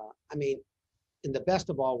on, I mean, in the best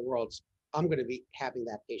of all worlds, I'm going to be having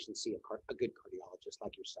that patient see a good cardiologist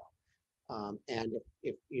like yourself. And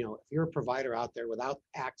if you're a provider out there without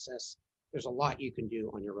access, there's a lot you can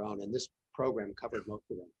do on your own. And this program covered most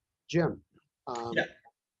of them. Jim, Yeah.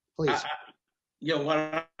 please.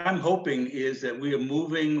 What I'm hoping is that we are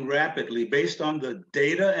moving rapidly based on the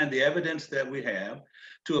data and the evidence that we have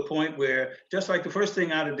to a point where, just like the first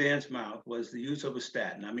thing out of Dan's mouth was the use of a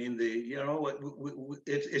statin. I mean,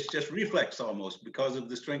 it's just reflex almost because of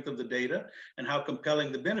the strength of the data and how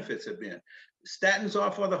compelling the benefits have been. Statins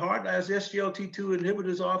are for the heart as SGLT2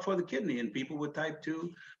 inhibitors are for the kidney in people with type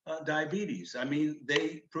 2 diabetes. I mean,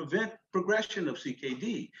 they prevent progression of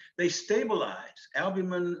CKD. They stabilize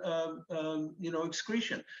albumin,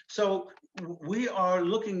 excretion. So we are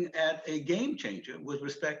looking at a game changer with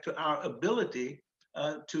respect to our ability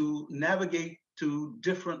to navigate to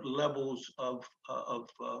different levels of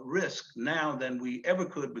risk now than we ever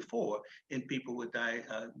could before in people with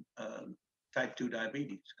type 2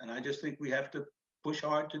 diabetes. And I just think we have to push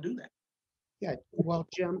hard to do that. Yeah, well,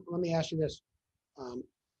 Jim, let me ask you this.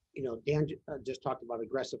 Dan just talked about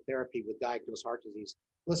aggressive therapy with diagnosed heart disease.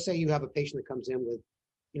 Let's say you have a patient that comes in with,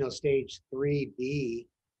 stage 3B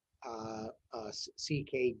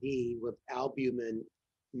CKD with albumin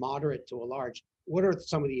moderate to a large. What are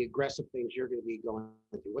some of the aggressive things you're going to be going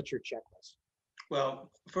through? What's your checklist?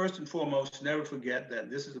 Well, first and foremost, never forget that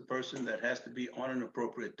this is a person that has to be on an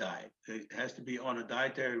appropriate diet. It has to be on a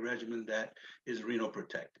dietary regimen that is renal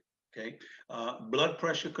protected, okay? Blood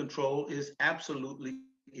pressure control is absolutely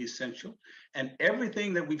essential. And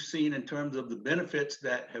everything that we've seen in terms of the benefits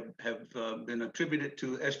that have been attributed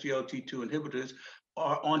to SGLT2 inhibitors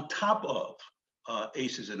are on top of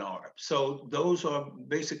ACEs and ARBs. So those are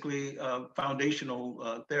basically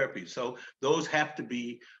foundational therapies. So those have to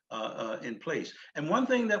be in place. And one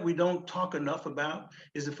thing that we don't talk enough about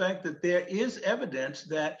is the fact that there is evidence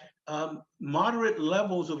that moderate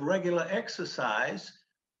levels of regular exercise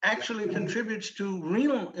actually contributes to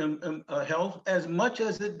renal health as much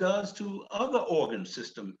as it does to other organ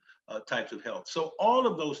system types of health. So all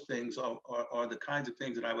of those things are the kinds of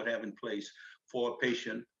things that I would have in place for a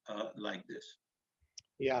patient like this.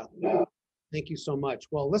 Yeah, thank you so much.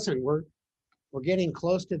 Well, listen, we're getting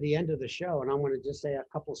close to the end of the show, and I'm going to just say a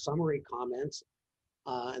couple summary comments,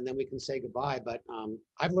 and then we can say goodbye. But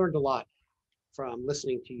I've learned a lot from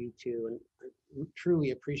listening to you two, and I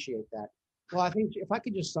truly appreciate that. Well, I think if I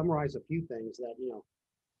could just summarize a few things that,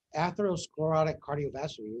 atherosclerotic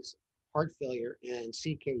cardiovascular disease, heart failure, and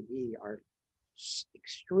CKD are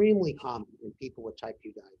extremely common in people with type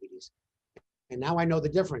 2 diabetes. And now I know the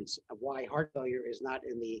difference of why heart failure is not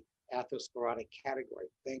in the atherosclerotic category.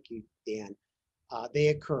 Thank you, Dan. They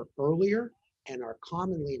occur earlier and are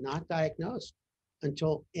commonly not diagnosed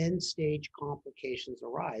until end-stage complications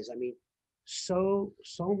arise. I mean, so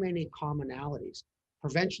many commonalities.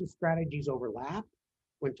 Prevention strategies overlap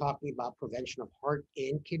when talking about prevention of heart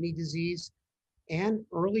and kidney disease, and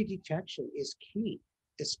early detection is key,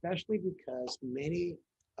 especially because many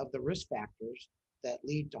of the risk factors that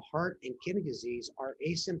lead to heart and kidney disease are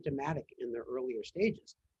asymptomatic in their earlier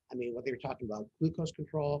stages. I mean, whether you're talking about glucose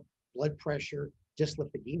control, blood pressure,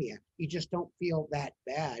 dyslipidemia, you just don't feel that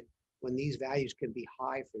bad when these values can be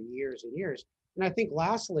high for years and years. And I think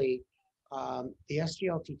lastly, the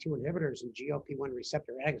SGLT2 inhibitors and GLP-1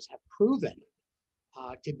 receptor agonists have proven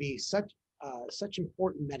to be such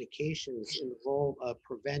important medications in the role of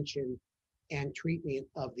prevention and treatment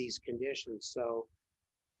of these conditions. So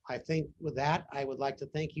I think with that, I would like to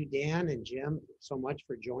thank you, Dan and Jim, so much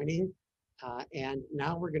for joining. And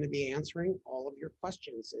now we're going to be answering all of your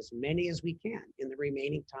questions, as many as we can in the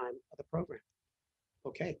remaining time of the program.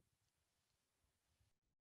 Okay.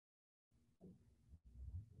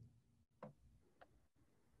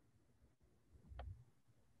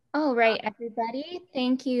 All right, everybody,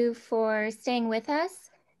 thank you for staying with us.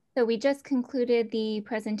 So we just concluded the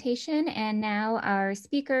presentation, and now our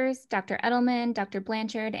speakers, Dr. Edelman, Dr.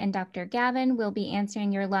 Blanchard, and Dr. Gavin will be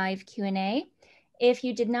answering your live Q&A. If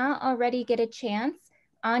you did not already get a chance,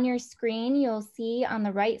 on your screen, you'll see on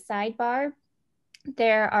the right sidebar,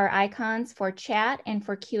 there are icons for chat and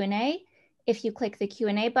for Q&A. If you click the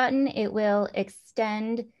Q&A button, it will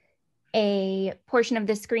extend a portion of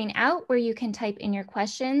the screen out where you can type in your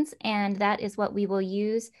questions, and that is what we will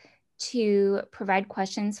use to provide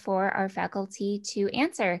questions for our faculty to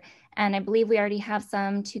answer. And I believe we already have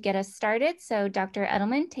some to get us started. So Dr.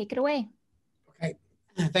 Edelman, take it away. Okay,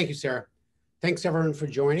 thank you, Sarah. Thanks everyone for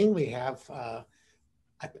joining. We have,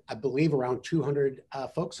 I believe, around 200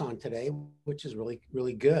 folks on today, which is really,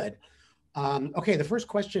 really good. Okay, the first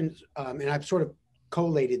question, and I've sort of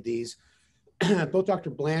collated these, both Dr.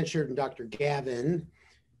 Blanchard and Dr. Gavin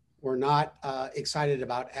were not excited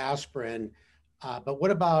about aspirin, but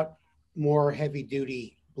what about more heavy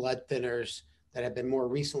duty blood thinners that have been more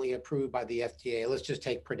recently approved by the FDA? Let's just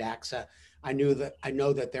take Pradaxa. I know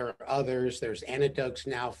that there are others. There's antidotes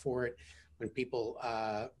now for it when people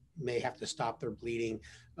may have to stop their bleeding.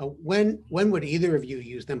 When would either of you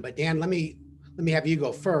use them? But Dan, let me have you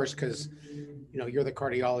go first, because you're the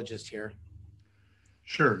cardiologist here.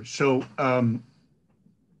 Sure. So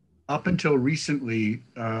up until recently,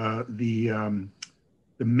 the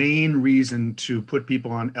main reason to put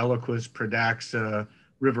people on Eliquis, Pradaxa,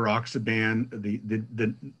 rivaroxaban,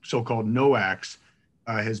 the so-called NOACs,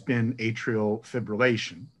 has been atrial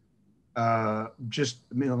fibrillation. Just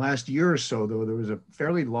in the last year or so, though, there was a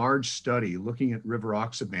fairly large study looking at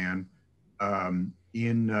rivaroxaban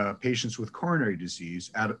in patients with coronary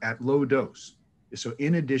disease at low dose. So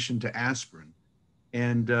in addition to aspirin.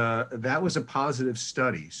 And that was a positive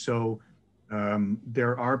study. So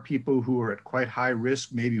there are people who are at quite high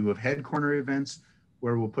risk, maybe who have had coronary events,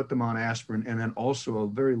 where we'll put them on aspirin, and then also a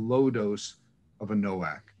very low dose of a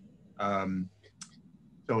NOAC.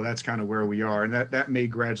 So that's kind of where we are, and that may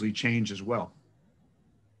gradually change as well.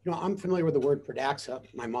 I'm familiar with the word Pradaxa.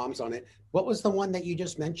 My mom's on it. What was the one that you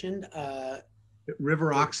just mentioned?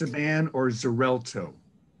 Rivaroxaban or Xarelto.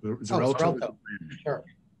 Xarelto.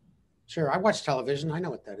 Sure. I watch television. I know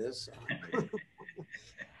what that is.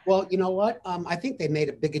 Well, you know what? I think they made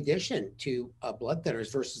a big addition to blood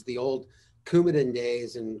thinners versus the old Coumadin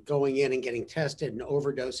days and going in and getting tested and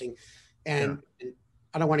overdosing. And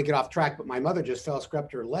I don't want to get off track, but my mother just fell,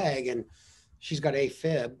 scraped her leg, and she's got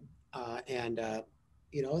AFib. The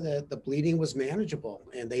bleeding was manageable,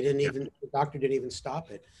 and they didn't even, the doctor didn't even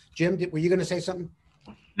stop it. Jim, were you going to say something?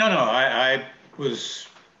 No, I was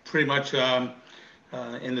pretty much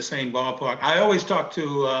in the same ballpark. I always talk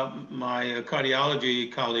to my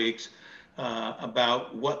cardiology colleagues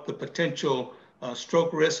about what the potential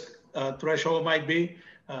stroke risk threshold might be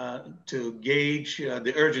to gauge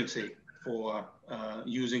the urgency for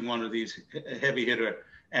using one of these heavy hitter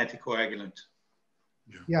anticoagulants.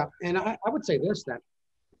 Yeah, and I would say this, that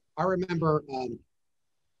I remember an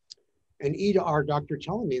ER doctor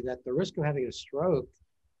telling me that the risk of having a stroke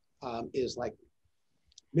is like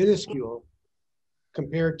minuscule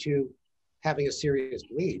compared to having a serious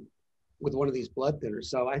bleed with one of these blood thinners.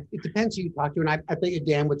 So it depends who you talk to. And I bet you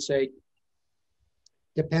Dan would say,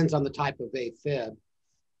 depends on the type of AFib.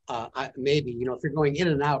 Maybe, if you're going in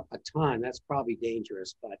and out a ton, that's probably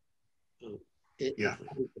dangerous, but it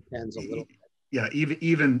depends a little bit. Yeah,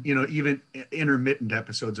 even intermittent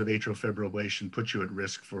episodes of atrial fibrillation put you at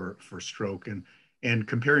risk for stroke. And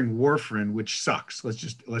comparing warfarin, which sucks, let's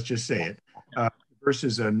just say it,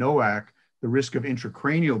 versus a NOAC, the risk of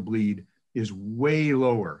intracranial bleed is way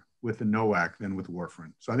lower with the NOAC than with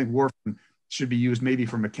warfarin. So I think warfarin should be used maybe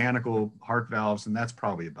for mechanical heart valves, and that's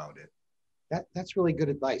probably about it. That's really good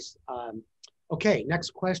advice. Okay,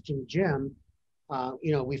 next question, Jim.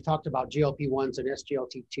 We've talked about GLP-1s and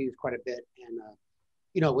SGLT2s quite a bit. And,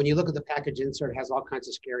 when you look at the package insert, it has all kinds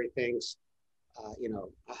of scary things,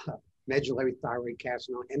 medullary thyroid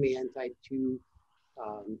carcinoma, MEN type 2.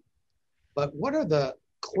 But what are the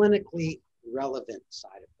clinically relevant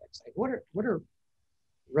side effects? Like what are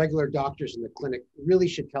regular doctors in the clinic really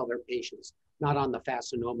should tell their patients, not on the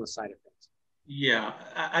fascinoma side effects? Yeah,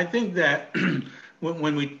 I think that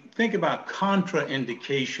when we think about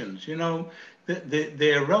contraindications,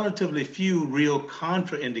 there are relatively few real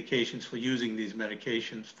contraindications for using these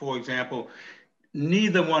medications. For example,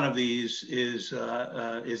 neither one of these is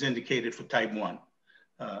indicated for type 1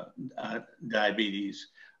 diabetes.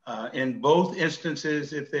 In both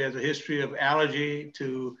instances, if there's a history of allergy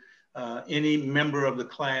to any member of the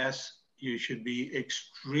class, you should be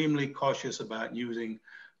extremely cautious about using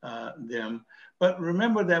them. But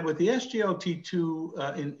remember that with the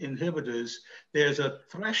SGLT2 inhibitors, there's a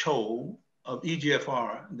threshold of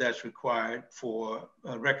EGFR that's required for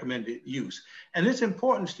recommended use. And it's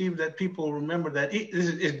important, Steve, that people remember that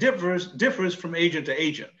it differs from agent to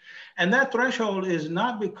agent. And that threshold is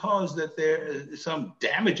not because that there is some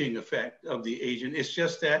damaging effect of the agent. It's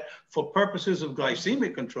just that for purposes of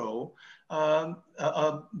glycemic control,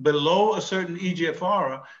 below a certain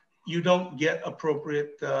EGFR, you don't get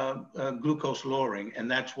appropriate glucose lowering, and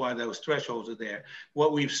that's why those thresholds are there.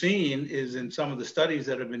 What we've seen is in some of the studies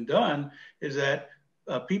that have been done is that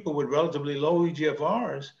people with relatively low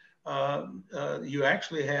EGFRs, you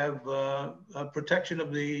actually have protection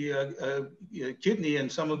of the kidney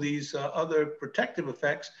and some of these other protective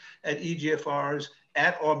effects at EGFRs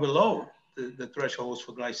at or below the thresholds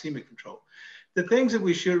for glycemic control. The things that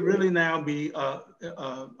we should really now be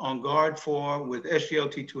on guard for with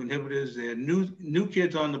SGLT2 inhibitors, they're new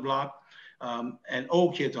kids on the block and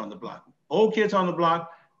old kids on the block. Old kids on the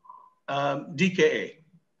block, DKA.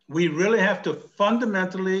 We really have to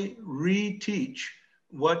fundamentally reteach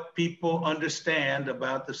what people understand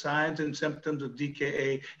about the signs and symptoms of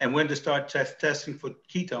DKA and when to start testing for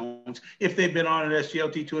ketones if they've been on an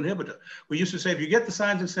SGLT2 inhibitor. We used to say, if you get the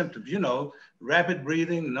signs and symptoms, you know, rapid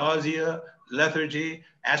breathing, nausea, lethargy,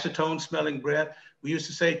 acetone smelling breath, we used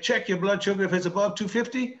to say, check your blood sugar. If it's above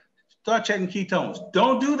 250, start checking ketones.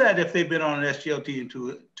 Don't do that if they've been on an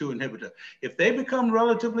SGLT2 inhibitor. If they become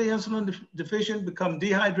relatively insulin deficient, become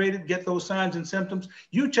dehydrated, get those signs and symptoms,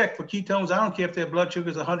 you check for ketones. I don't care if their blood sugar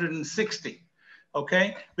is 160,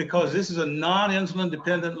 okay? Because this is a non-insulin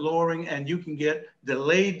dependent lowering and you can get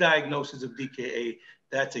delayed diagnosis of DKA.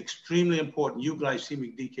 That's extremely important,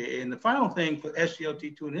 euglycemic DKA. And the final thing for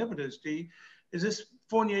SGLT2 inhibitors, Steve, is this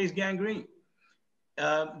Fournier's gangrene.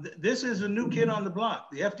 This is a new kid on the block.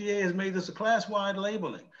 The FDA has made this a class-wide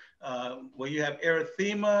labeling where you have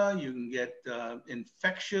erythema, you can get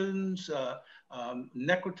infections,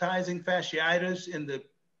 necrotizing fasciitis in the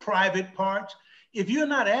private parts. If you're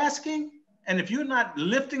not asking, and if you're not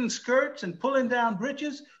lifting skirts and pulling down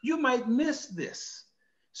britches, you might miss this.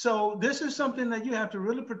 So this is something that you have to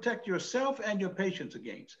really protect yourself and your patients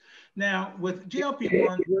against. Now, with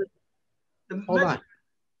GLP-1, hold on.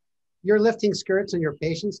 You're lifting skirts on your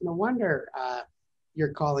patients. No wonder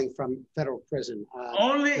you're calling from federal prison.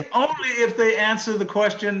 Only if they answer the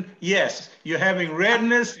question, yes. You're having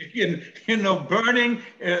redness, burning,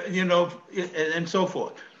 and so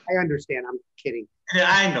forth. I understand. I'm kidding. Yeah,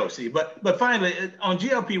 I know, see, but finally, on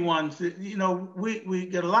GLP-1s, we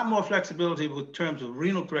get a lot more flexibility with terms of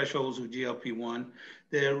renal thresholds with GLP-1.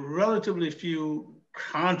 There are relatively few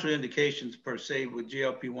contraindications per se with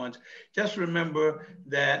GLP-1s. Just remember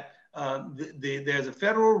that there's a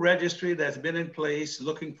federal registry that's been in place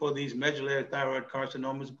looking for these medullary thyroid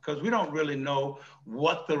carcinomas because we don't really know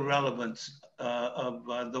what the relevance of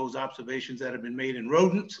those observations that have been made in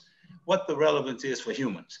rodents, what the relevance is for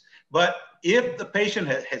humans. But if the patient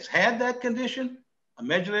has had that condition, a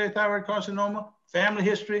medullary thyroid carcinoma, family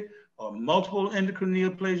history, or multiple endocrine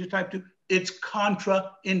neoplasia type 2, it's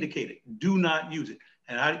contraindicated. Do not use it.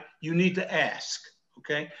 And you need to ask,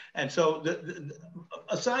 okay? And so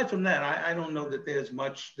aside from that, I don't know that there's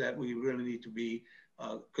much that we really need to be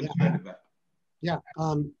concerned about. Yeah.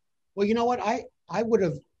 Well, you know what? I would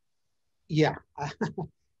have, yeah.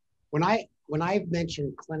 When I've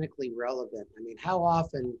mentioned clinically relevant, I mean, how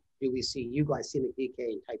often do we see euglycemic DKA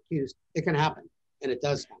in type 2s? It can happen, and it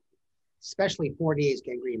does happen, especially Fournier's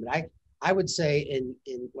gangrene. But I would say in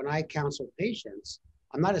when I counsel patients,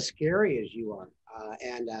 I'm not as scary as you are.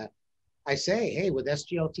 And I say, hey, with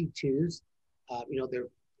SGLT2s,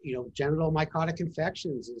 genital mycotic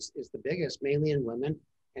infections is the biggest, mainly in women.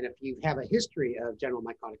 And if you have a history of genital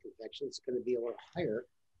mycotic infections, it's going to be a little higher.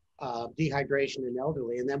 Dehydration in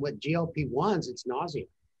elderly. And then with GLP-1s, it's nausea.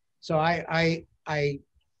 So I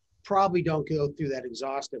probably don't go through that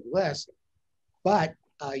exhaustive list, but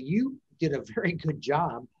you did a very good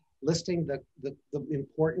job listing the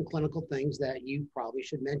important clinical things that you probably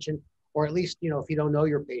should mention, or at least, if you don't know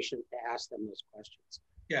your patient, to ask them those questions.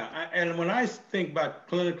 Yeah, and when I think about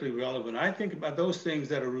clinically relevant, I think about those things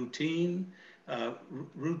that are routine,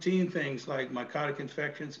 routine things like mycotic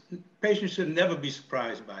infections. Patients should never be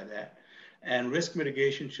surprised by that. And risk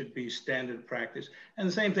mitigation should be standard practice. And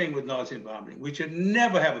the same thing with nausea and vomiting. We should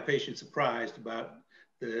never have a patient surprised about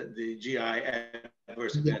the GI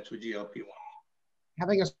adverse events with GLP-1.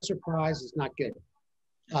 Having a surprise is not good.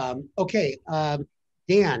 Okay,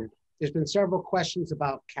 Dan, there's been several questions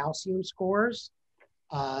about calcium scores.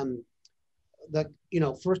 First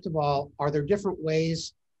of all, are there different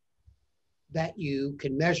ways that you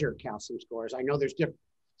can measure calcium scores? I know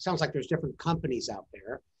sounds like there's different companies out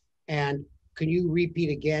there. And can you repeat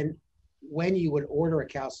again when you would order a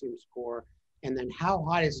calcium score, and then how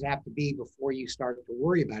high does it have to be before you start to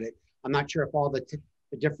worry about it? I'm not sure if all the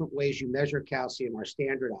different ways you measure calcium are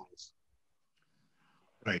standardized.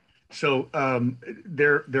 Right. So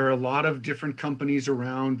there are a lot of different companies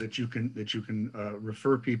around that you can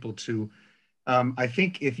refer people to. I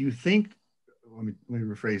think if you think, let me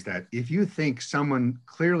rephrase that. If you think someone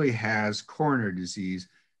clearly has coronary disease,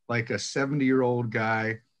 like a 70-year-old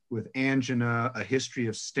guy with angina, a history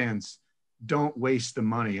of stents, don't waste the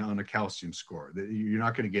money on a calcium score. You're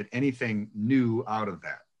not going to get anything new out of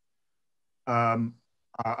that.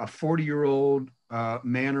 A 40-year-old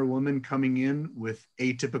man or woman coming in with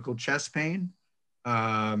atypical chest pain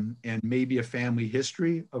and maybe a family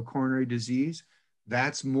history of coronary disease,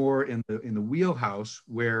 that's more in the wheelhouse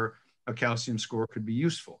where a calcium score could be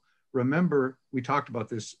useful. Remember, we talked about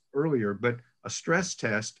this earlier, but a stress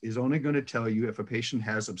test is only going to tell you if a patient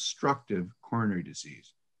has obstructive coronary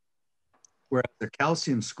disease, whereas the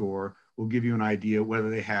calcium score will give you an idea whether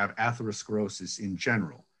they have atherosclerosis in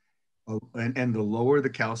general. And the lower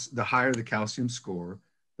the higher the calcium score,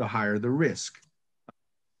 the higher the risk.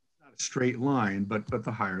 It's not a straight line, but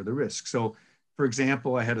the higher the risk. So, for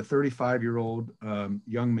example, I had a 35-year-old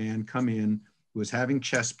young man come in who was having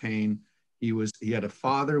chest pain. He had a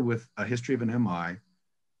father with a history of an MI.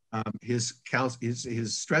 His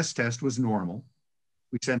stress test was normal.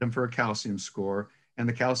 We sent him for a calcium score, and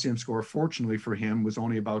the calcium score, fortunately for him, was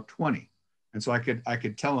only about 20. And so I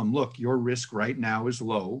could tell him, look, your risk right now is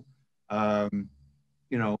low.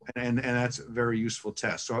 You know, and that's a very useful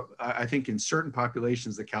test. So I think in certain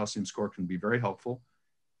populations, the calcium score can be very helpful,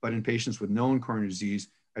 but in patients with known coronary disease,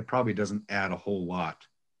 it probably doesn't add a whole lot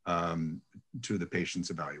to the patient's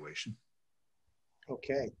evaluation.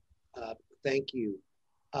 Okay, thank you.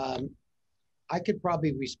 I could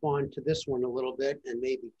probably respond to this one a little bit, and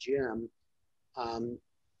maybe Jim. And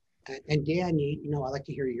Dan, you know, I'd like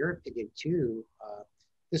to hear your opinion too.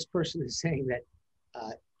 This person is saying that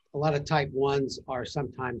a lot of type 1s are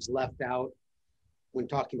sometimes left out when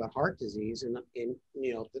talking about heart disease, and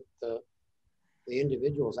you know, the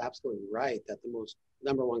individual is absolutely right that the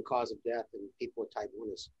number one cause of death in people with type 1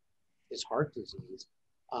 is heart disease.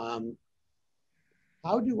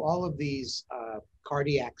 How do all of these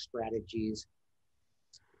cardiac strategies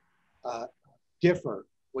differ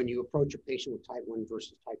when you approach a patient with type 1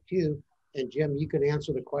 versus type 2? And Jim, you could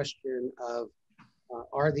answer the question of,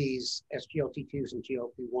 are these SGLT2s and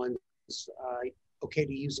GLP-1s okay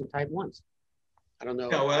to use in type 1s? I don't know.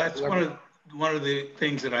 Yeah, well, that's one of the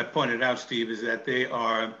things that I pointed out, Steve, is that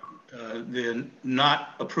they're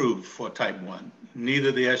not approved for type 1,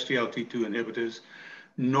 neither the SGLT2 inhibitors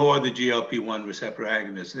nor the GLP-1 receptor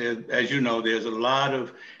agonists. As you know, there's a lot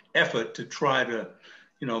of effort to try to,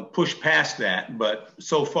 you know, push past that, but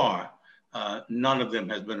so far, none of them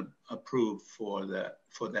has been approved for that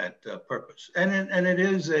purpose. And it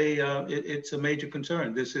is it's a major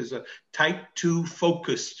concern. This is a type 2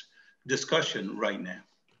 focused discussion right now.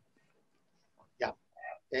 Yeah,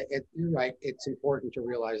 you're right. It's important to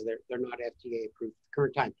realize they're not FDA approved at the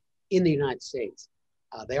current time in the United States.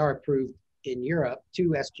 They are approved in Europe.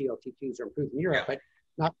 2 SGLT2s are approved in Europe, but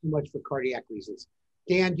not so much for cardiac reasons.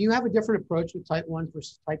 Dan, do you have a different approach with type 1s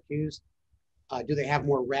versus type 2s? Do they have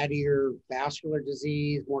more rattier vascular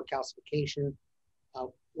disease, more calcification?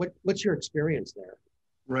 What's your experience there?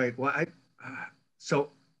 Right. Well,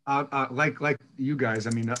 like you guys, I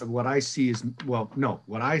mean, what I see is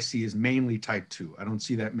mainly type 2. I don't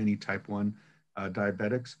see that many type 1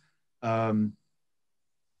 diabetics.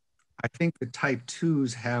 I think the type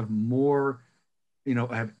 2s have more, you know,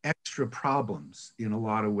 have extra problems in a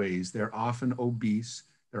lot of ways. They're often obese.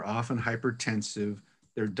 They're often hypertensive.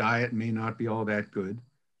 Their diet may not be all that good.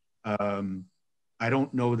 I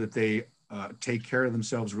don't know that they take care of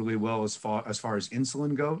themselves really well as far as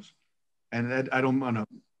insulin goes. And I don't want to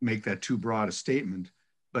make that too broad a statement,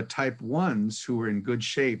 but type 1s who are in good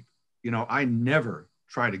shape, you know, I never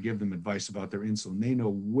try to give them advice about their insulin. They know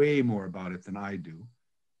way more about it than I do.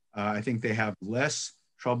 I think they have less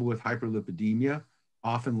trouble with hyperlipidemia,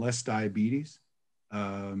 often less diabetes.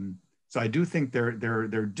 So I do think they're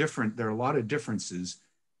different. There are a lot of differences.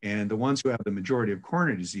 And the ones who have the majority of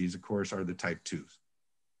coronary disease, of course, are the type 2s.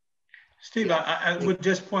 Steve, I would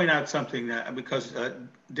just point out something that, because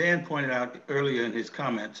Dan pointed out earlier in his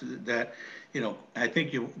comments that, you know, I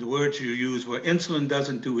think the words you used were insulin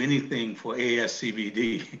doesn't do anything for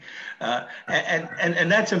ASCVD.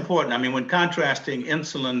 And that's important. I mean, when contrasting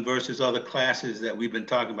insulin versus other classes that we've been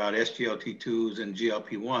talking about, SGLT2s and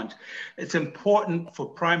GLP-1s, it's important for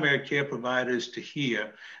primary care providers to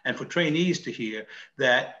hear and for trainees to hear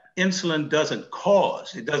that insulin doesn't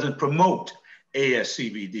cause, it doesn't promote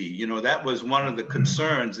ASCVD. You know, that was one of the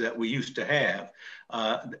concerns that we used to have.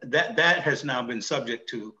 That has now been subject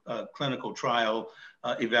to clinical trial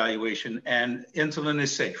evaluation, and insulin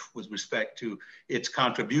is safe with respect to its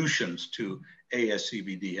contributions to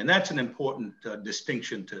ASCVD. And that's an important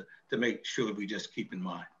distinction to make sure we just keep in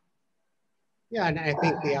mind. Yeah, and I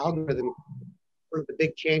think the algorithm one of the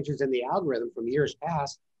big changes in the algorithm from years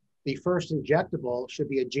past, the first injectable should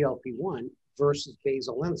be a GLP-1 versus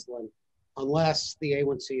basal insulin, unless the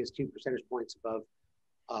A1C is 2 percentage points above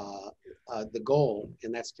the goal,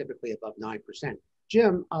 and that's typically above 9%.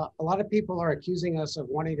 Jim, a lot of people are accusing us of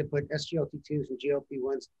wanting to put SGLT2s and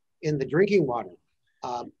GLP-1s in the drinking water.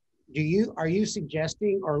 Are you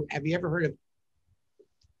suggesting, or have you ever heard of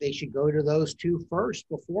they should go to those two first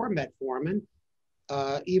before metformin,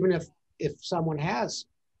 even if someone has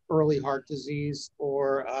early heart disease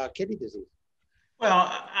or kidney disease?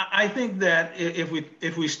 Well, I think that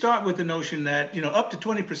if we start with the notion that up to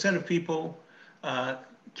 20% of people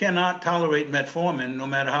cannot tolerate metformin, no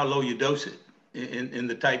matter how low you dose it in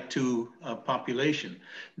the type 2 population,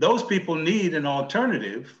 those people need an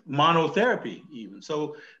alternative monotherapy even.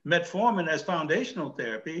 So metformin as foundational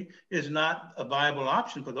therapy is not a viable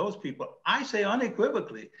option for those people. I say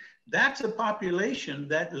unequivocally, that's a population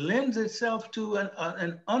that lends itself to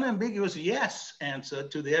an unambiguous yes answer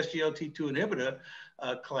to the SGLT2 inhibitor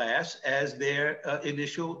class as their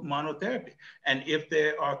initial monotherapy. And if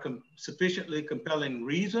there are sufficiently compelling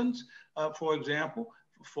reasons, for example,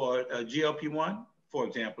 for GLP-1, for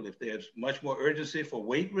example, if there's much more urgency for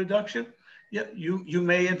weight reduction, yeah, you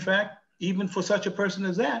may, in fact, even for such a person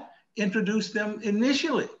as that, introduce them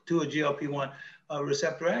initially to a GLP-1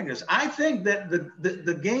 receptor agonist. I think that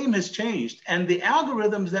the game has changed, and the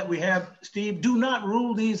algorithms that we have, Steve, do not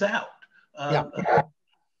rule these out.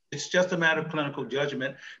 It's just a matter of clinical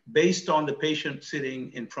judgment based on the patient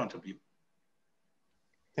sitting in front of you.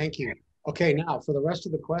 Thank you. Okay, now for the rest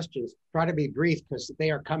of the questions, try to be brief because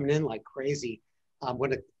they are coming in like crazy. I'm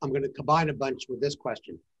gonna combine a bunch with this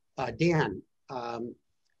question. Dan,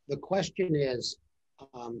 the question is,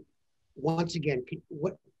 once again,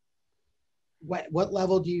 what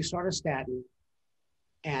level do you start a statin,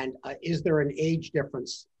 and is there an age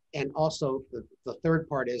difference? And also the third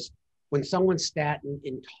part is, when someone's statin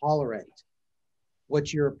intolerant,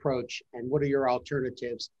 what's your approach and what are your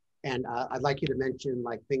alternatives? And I'd like you to mention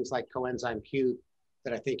like things like coenzyme Q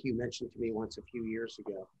that I think you mentioned to me once a few years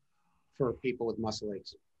ago for people with muscle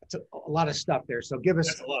aches. That's a lot of stuff there. So give us—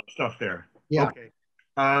 That's a lot of stuff there. Yeah. Okay.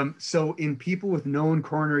 So in people with known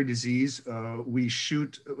coronary disease, we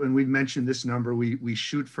shoot, and we've mentioned this number, we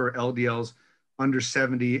shoot for LDLs under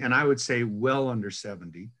 70, and I would say well under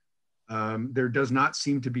 70. There does not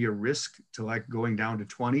seem to be a risk to like going down to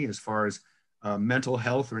 20 as far as mental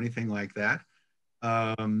health or anything like that.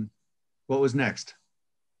 What was next?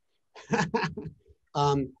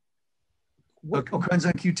 Coenzyme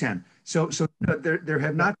Q10. So there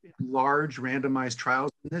have not been large randomized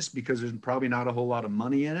trials in this because there's probably not a whole lot of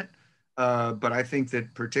money in it. But I think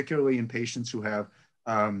that particularly in patients who have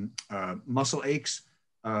muscle aches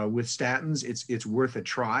with statins, it's worth a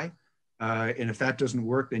try. And if that doesn't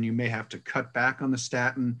work, then you may have to cut back on the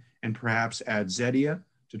statin and perhaps add Zetia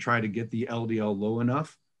to try to get the LDL low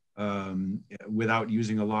enough without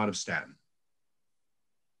using a lot of statin.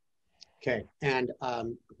 Okay, and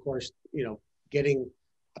of course, getting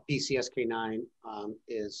a PCSK9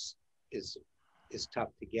 is tough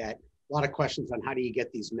to get. A lot of questions on how do you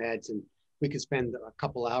get these meds, and we could spend a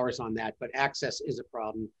couple hours on that. But access is a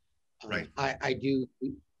problem. Right. I do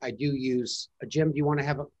use. Jim, do you want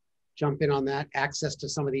to jump in on that? Access to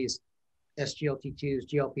some of these SGLT2s,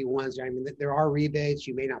 GLP-1s. I mean, there are rebates.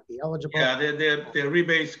 You may not be eligible. Yeah, there are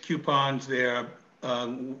rebates, coupons. There are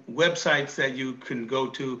websites that you can go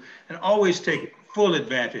to, and always take full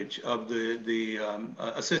advantage of the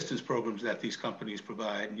assistance programs that these companies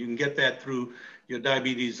provide. You can get that through your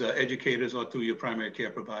diabetes educators or through your primary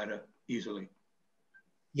care provider easily.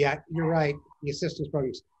 Yeah, you're right. The assistance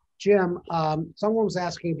programs. Jim, someone was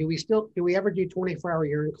asking, do we ever do 24-hour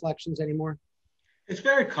urine collections anymore? It's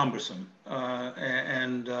very cumbersome,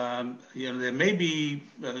 and there may be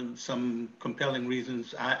some compelling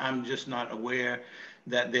reasons. I'm just not aware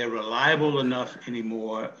that they're reliable enough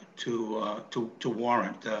anymore to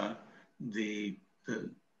warrant the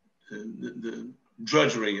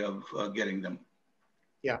drudgery of getting them.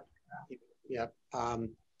 Yeah.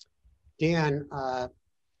 Dan,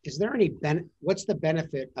 is there any what's the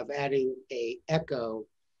benefit of adding a echo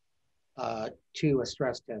to a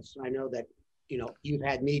stress test? I know that you've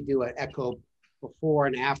had me do an echo before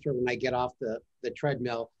and after when I get off the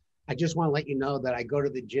treadmill. I just want to let you know that I go to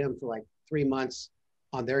the gym for like 3 months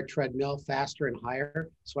on their treadmill, faster and higher,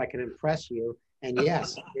 so I can impress you. And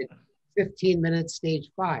yes, it's 15 minutes,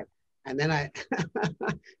 stage 5. And then I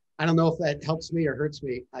don't know if that helps me or hurts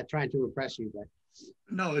me trying to impress you, but.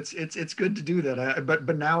 No, it's good to do that.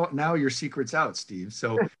 But now your secret's out, Steve.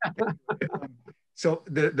 So so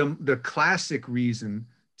the classic reason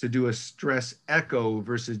to do a stress echo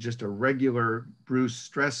versus just a regular Bruce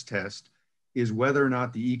stress test is whether or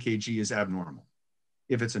not the EKG is abnormal.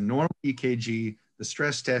 If it's a normal EKG, the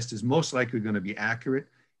stress test is most likely going to be accurate.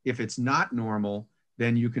 If it's not normal,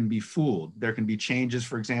 then you can be fooled. There can be changes,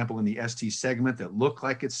 for example, in the ST segment that look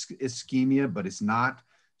like it's ischemia, but it's not.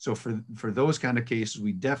 So for those kind of cases,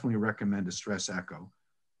 we definitely recommend a stress echo.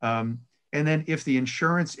 And then if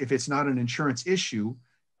it's not an insurance issue,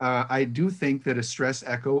 I do think that a stress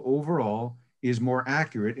echo overall is more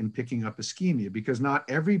accurate in picking up ischemia, because not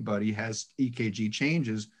everybody has EKG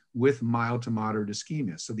changes with mild to moderate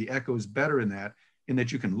ischemia. So the echo is better in that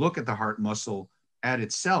you can look at the heart muscle at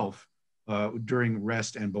itself during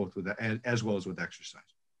rest and as well as with exercise.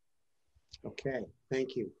 Okay,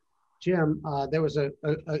 thank you. Jim, there was an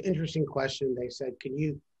interesting question. They said, can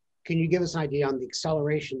you give us an idea on the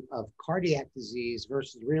acceleration of cardiac disease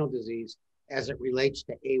versus renal disease as it relates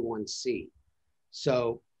to A1C?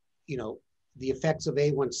 So, the effects of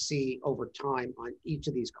A1C over time on each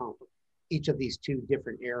of these two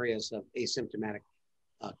different areas of asymptomatic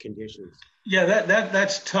conditions. Yeah,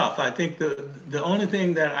 that's tough. I think the only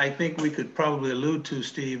thing that I think we could probably allude to,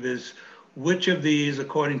 Steve, is which of these,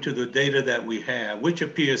 according to the data that we have, which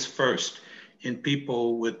appears first in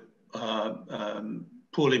people with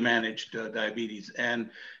poorly managed diabetes, and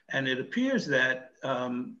it appears that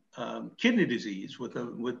kidney disease,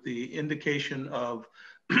 with the indication of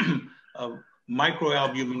of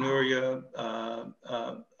microalbuminuria,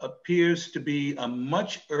 appears to be a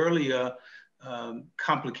much earlier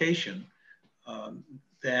complication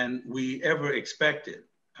than we ever expected.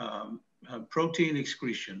 Protein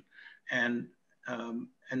excretion, and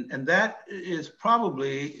that is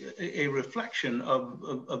probably a reflection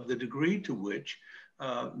of the degree to which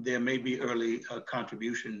there may be early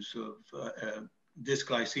contributions of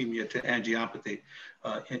dysglycemia to angiopathy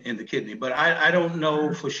in the kidney. But I don't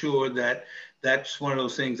know for sure that that's one of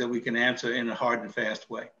those things that we can answer in a hard and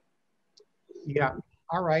fast way. Yeah.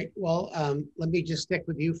 All right. Well, let me just stick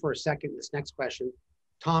with you for a second. This next question,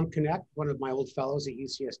 Tom Connect, one of my old fellows at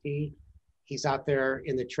UCSD, he's out there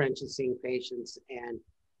in the trenches seeing patients, and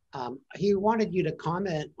he wanted you to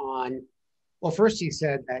comment on. Well, first he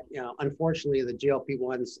said that unfortunately the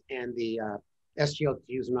GLP-1s and the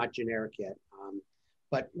SGLTs are not generic yet.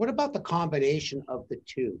 But what about the combination of the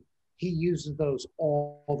two? He uses those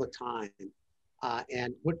all the time.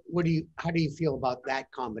 And how do you feel about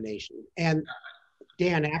that combination? And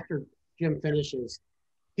Dan, after Jim finishes,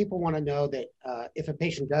 people want to know that if a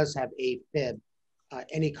patient does have AFib,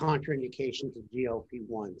 any contraindication to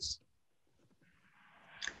GLP-1s?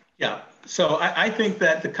 Yeah, so I think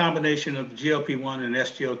that the combination of GLP-1 and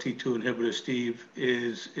SGLT2 inhibitors, Steve,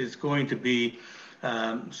 is going to be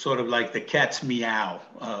sort of like the cat's meow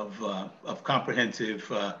of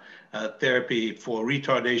comprehensive therapy for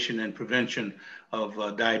retardation and prevention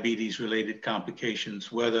of diabetes-related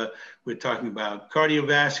complications, whether we're talking about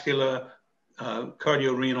cardiovascular,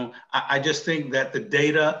 cardiorenal. I just think that the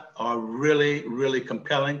data are really, really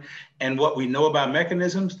compelling. And what we know about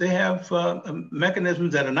mechanisms, they have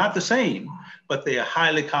mechanisms that are not the same, but they are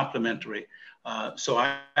highly complementary. So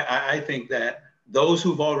I think that those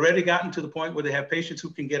who've already gotten to the point where they have patients who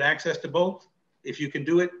can get access to both, if you can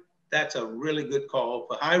do it, that's a really good call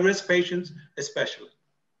for high-risk patients, especially.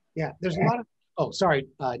 Yeah, there's a lot of, oh, sorry,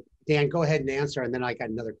 Dan, go ahead and answer, and then I got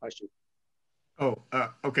another question.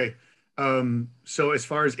 Okay. So as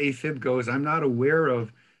far as AFib goes, I'm not aware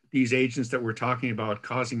of these agents that we're talking about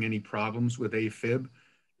causing any problems with AFib.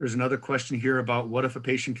 There's another question here about what if a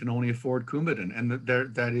patient can only afford Coumadin, and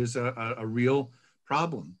that is a real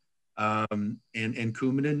problem. And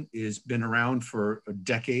Coumadin has been around for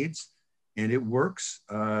decades, and it works.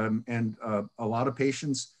 And a lot of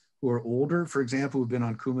patients who are older, for example, who've been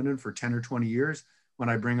on Coumadin for 10 or 20 years, when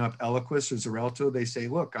I bring up Eliquis or Xarelto, they say,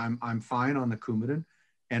 look, I'm fine on the Coumadin.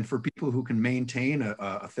 And for people who can maintain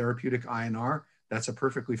a therapeutic INR, that's a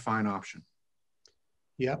perfectly fine option.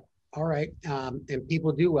 Yep. All right. And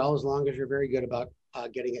people do well as long as you're very good about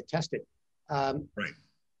getting it tested. Right.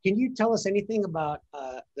 Can you tell us anything about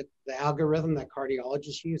the algorithm that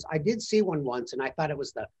cardiologists use? I did see one once, and I thought it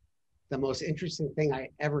was the most interesting thing I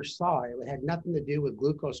ever saw. It had nothing to do with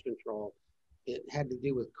glucose control. It had to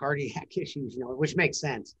do with cardiac issues, which makes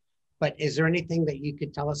sense. But is there anything that you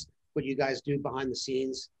could tell us what you guys do behind the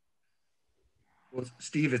scenes? Well,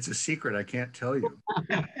 Steve, it's a secret. I can't tell you.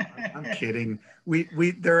 I'm kidding.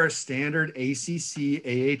 There are standard ACC,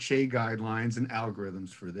 AHA guidelines and algorithms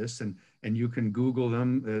for this, and you can Google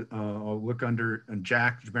them. I'll look under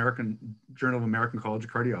JACC, American Journal of American College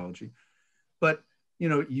of Cardiology. But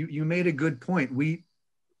you made a good point.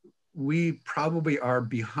 We probably are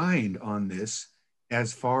behind on this,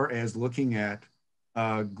 as far as looking at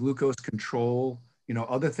glucose control,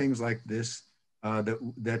 other things like this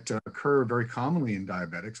that occur very commonly in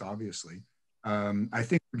diabetics, obviously. I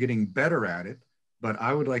think we're getting better at it, but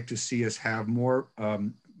I would like to see us have more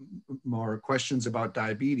questions about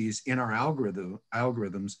diabetes in our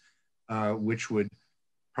algorithms, which would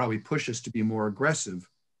probably push us to be more aggressive,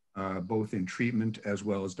 both in treatment as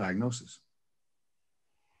well as diagnosis.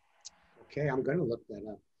 Okay, I'm going to look that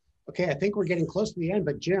up. Okay, I think we're getting close to the end,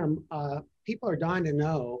 but Jim, people are dying to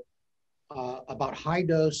know about high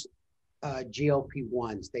dose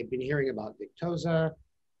GLP-1s. They've been hearing about Victoza,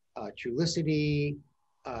 Trulicity,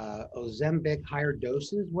 Ozempic, higher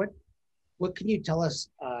doses. What can you tell us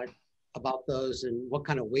about those, and what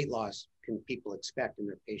kind of weight loss can people expect in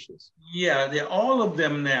their patients? Yeah, all of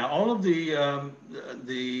them now, all of the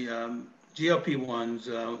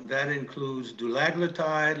GLP-1s, that includes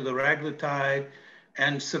dulaglutide, liraglutide,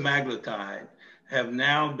 and semaglutide, have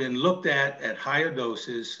now been looked at higher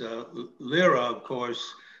doses. Lira, of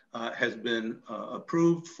course, has been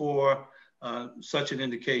approved for such an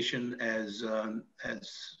indication as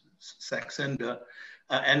Saxenda,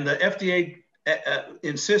 and the FDA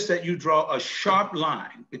insists that you draw a sharp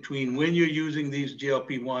line between when you're using these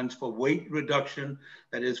GLP-1s for weight reduction,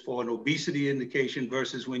 that is for an obesity indication,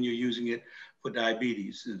 versus when you're using it for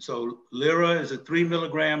diabetes. And so Lira is a 3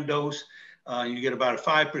 milligram dose. You get about a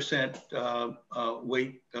 5%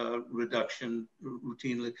 weight reduction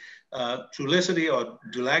routinely. Trulicity or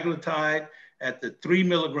dulaglutide at the 3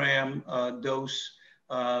 milligram dose,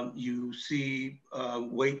 you see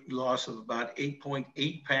weight loss of about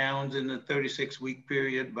 8.8 pounds in the 36-week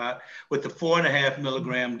period. With the 4.5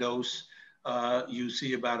 milligram dose, you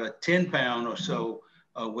see about a 10-pound or so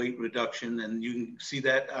weight reduction, and you can see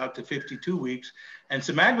that out to 52 weeks. And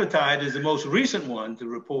semaglutide is the most recent one to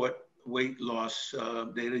report weight loss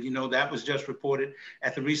data. That was just reported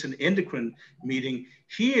at the recent endocrine meeting.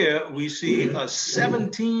 Here we see a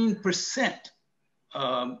 17%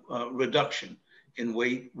 reduction in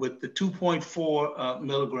weight with the 2.4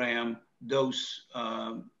 milligram dose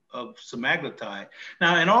of semaglutide.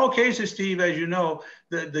 Now, in all cases, Steve, as you know,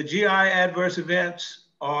 the GI adverse events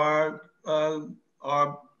are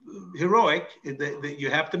heroic. That you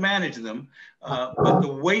have to manage them, but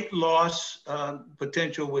the weight loss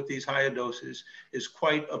potential with these higher doses is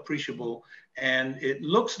quite appreciable, and it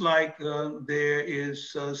looks like there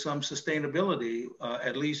is some sustainability,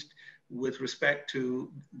 at least with respect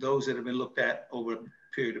to those that have been looked at over a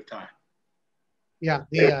period of time. Yeah,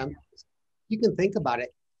 you can think about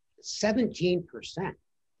it, 17%.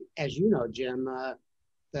 As you know, Jim,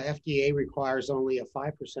 the FDA requires only a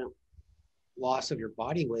 5% loss of your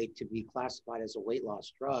body weight to be classified as a weight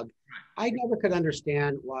loss drug. I never could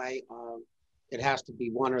understand why it has to be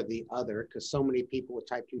one or the other, because so many people with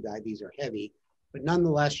type 2 diabetes are heavy, but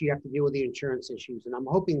nonetheless, you have to deal with the insurance issues. And I'm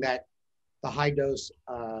hoping that the high dose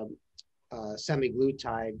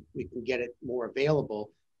semaglutide, we can get it more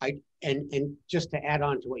available. And just to add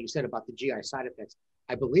on to what you said about the GI side effects,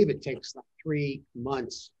 I believe it takes like 3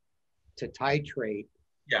 months to titrate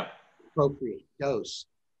appropriate dose.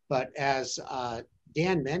 But as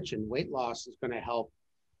Dan mentioned, weight loss is going to help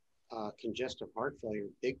congestive heart failure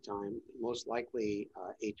big time, most likely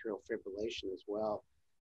atrial fibrillation as well.